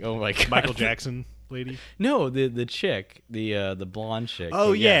 Like, oh my God, Michael Jackson lady. No, the chick, the blonde chick.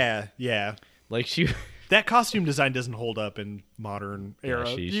 Oh yeah. Like she. That costume design doesn't hold up in modern era.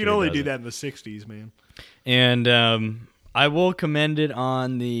 You'd only do that in the '60s, man. And I will commend it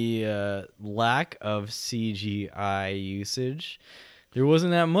on the lack of CGI usage. There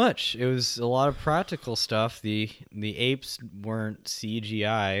wasn't that much. It was a lot of practical stuff. The apes weren't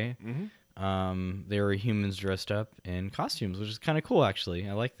CGI. Mm-hmm. They were humans dressed up in costumes, which is kind of cool, actually.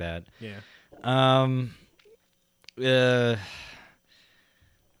 I like that. Yeah. I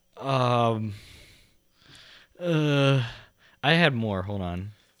had more. Hold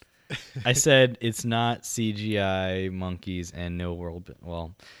on. I said it's not CGI monkeys and no world.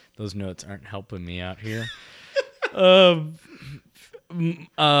 Well, those notes aren't helping me out here. All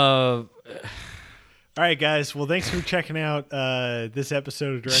right, guys. Well, thanks for checking out this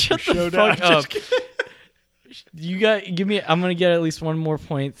episode of Director Showdown. Fuck up. Give me. I'm gonna get at least one more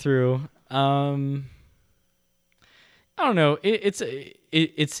point through. I don't know. It's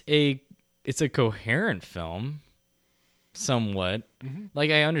a coherent film, somewhat. Mm-hmm.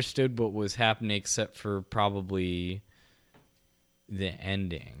 Like I understood what was happening, except for probably the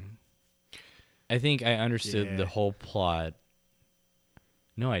ending. I think I understood the whole plot.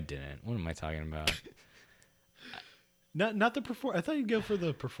 No, I didn't. What am I talking about? Not the perform. I thought you'd go for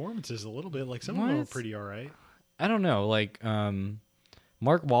the performances a little bit. Like some of them were pretty all right. I don't know. Like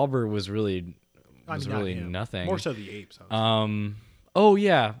Mark Wahlberg was really nothing. More so the apes. Oh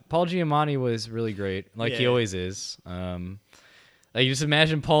yeah, Paul Giamatti was really great. Like he always is. Like just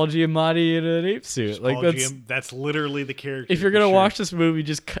imagine Paul Giamatti in an ape suit. Just like that's literally the character. If you're gonna watch this movie,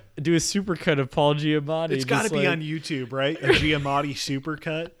 just do a supercut of Paul Giamatti. It's got to be on YouTube, right? A Giamatti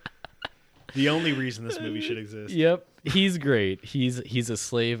supercut. The only reason this movie should exist. Yep, he's great. He's a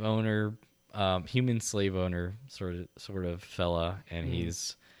slave owner, human slave owner sort of fella, and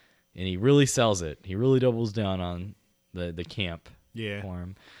he really sells it. He really doubles down on the camp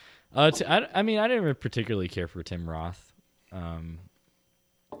form. I mean, I didn't particularly care for Tim Roth.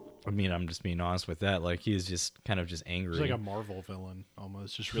 I mean, I'm just being honest with that. Like, he's just kind of just angry. He's like a Marvel villain,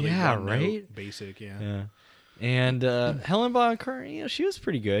 almost. Just really basic, yeah. And Helen Bonham Carter, she was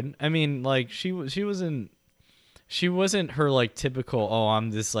pretty good. I mean, like, she wasn't her like typical. Oh, I'm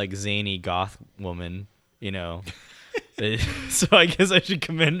this like zany goth woman, So I guess I should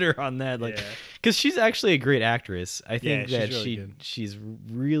commend her on that, like, because she's actually a great actress. I think that she's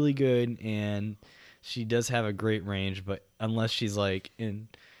really good, and she does have a great range. But unless she's like in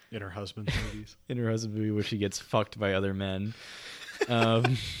her husband's movies, in her husband's movie where she gets fucked by other men,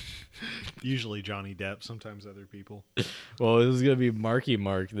 usually Johnny Depp, sometimes other people. Well, it was gonna be Marky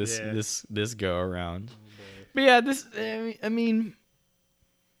Mark this go around. Oh, but yeah, this I mean,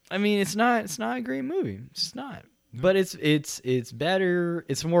 it's not a great movie. It's just not. No. But it's better.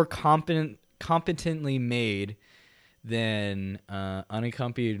 It's more competently made than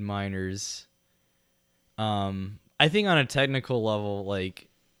Unaccompanied Minors. I think on a technical level, like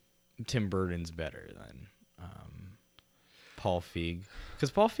Tim Burton's better than Paul Feig,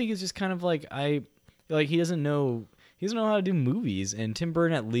 because Paul Feig is just kind of like he doesn't know he doesn't know how to do movies. And Tim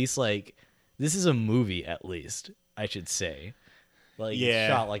Burton, at least, like, this is a movie, at least, I should say. Like, it's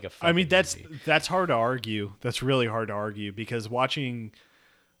shot like a fucking I mean, movie. that's hard to argue. That's really hard to argue because watching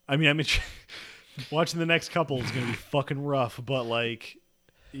watching the next couple is going to be fucking rough, but like,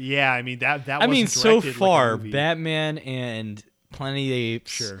 yeah, I mean, that I mean, wasn't so directed far, like a movie. Batman and Planet of the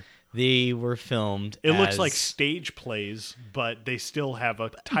Apes, Sure. they were filmed It looks as- like stage plays, but they still have a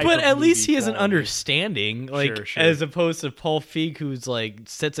type But of at least movie he has an quality. understanding, like, Sure. as opposed to Paul Feig, who's like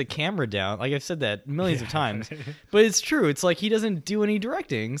sets a camera down. Like, I've said that millions of times, but it's true. It's like he doesn't do any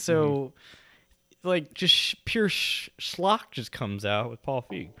directing, so like just pure schlock just comes out with Paul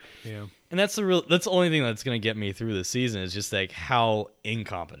Feig, Yeah. and that's the only thing that's gonna get me through the season is just like how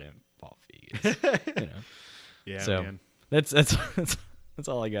incompetent Paul Feig is. You know, Yeah, so man. that's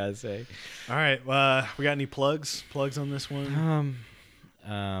all I gotta say. All right, we got any plugs on this one?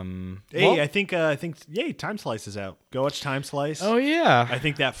 Hey, Well- I think Time Slice is out. Go watch Time Slice. Oh yeah, I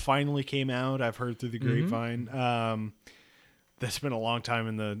think that finally came out. I've heard through the grapevine. That's been a long time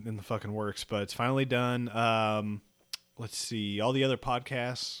in the fucking works, but it's finally done. Let's see, all the other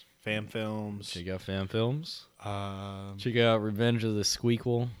podcasts, Fam Films. check out Fan Films. Um, Check out Revenge of the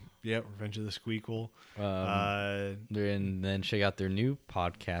Squeakquel. yeah, Revenge of the Squeakquel. And then check out their new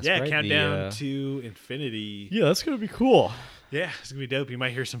podcast. Yeah, right? Countdown to Infinity. Yeah, that's gonna be cool. Yeah, it's gonna be dope. You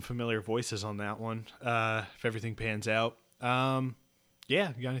might hear some familiar voices on that one if everything pans out.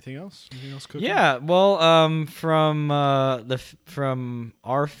 Yeah, you got anything else? Anything else cooking? Yeah, well, from from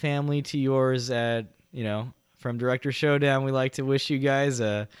our family to yours from Director Showdown, we like to wish you guys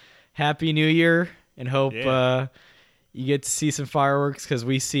a happy New Year and hope you get to see some fireworks because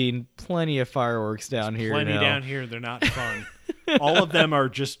we've seen plenty of fireworks down here. Plenty now. down here. They're not fun. All of them are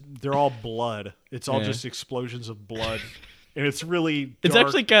they're all blood. It's all just explosions of blood. And it's really It's dark.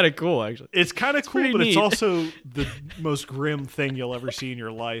 actually kind of cool, actually. It's kind of cool, pretty but it's neat. also the most grim thing you'll ever see in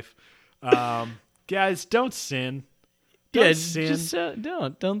your life. Guys, don't sin. Don't sin. Just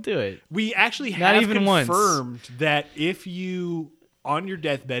don't do it. We actually Not have even once. confirmed that if you, on your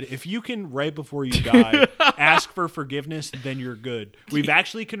deathbed, if you can, right before you die, ask for forgiveness, then you're good. We've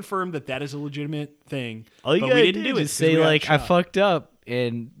actually confirmed that is a legitimate thing. All you but gotta we didn't do do it. is 'cause say we got like I shot. fucked up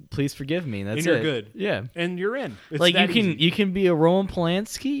and please forgive me. That's And you're it. good. Yeah. And you're in. It's Like that easy. you can be a Roman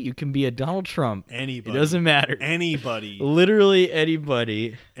Polanski, you can be a Donald Trump. Anybody. It doesn't matter. Anybody. Literally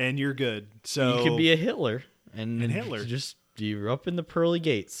anybody. And you're good. So You can be a Hitler and Hitler. just you're up in the pearly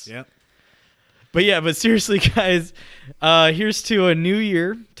gates. Yep. But seriously, guys, here's to a new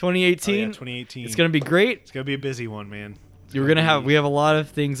year, 2018. Oh, yeah, 2018. It's gonna be great. It's gonna be a busy one, man. We have a lot of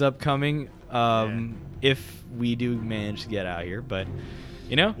things upcoming. If we do manage to get out here, but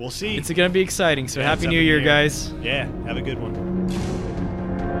We'll see. it's gonna be exciting. So Yeah, happy it's New up in Year, the air. guys. Yeah. Have a good one.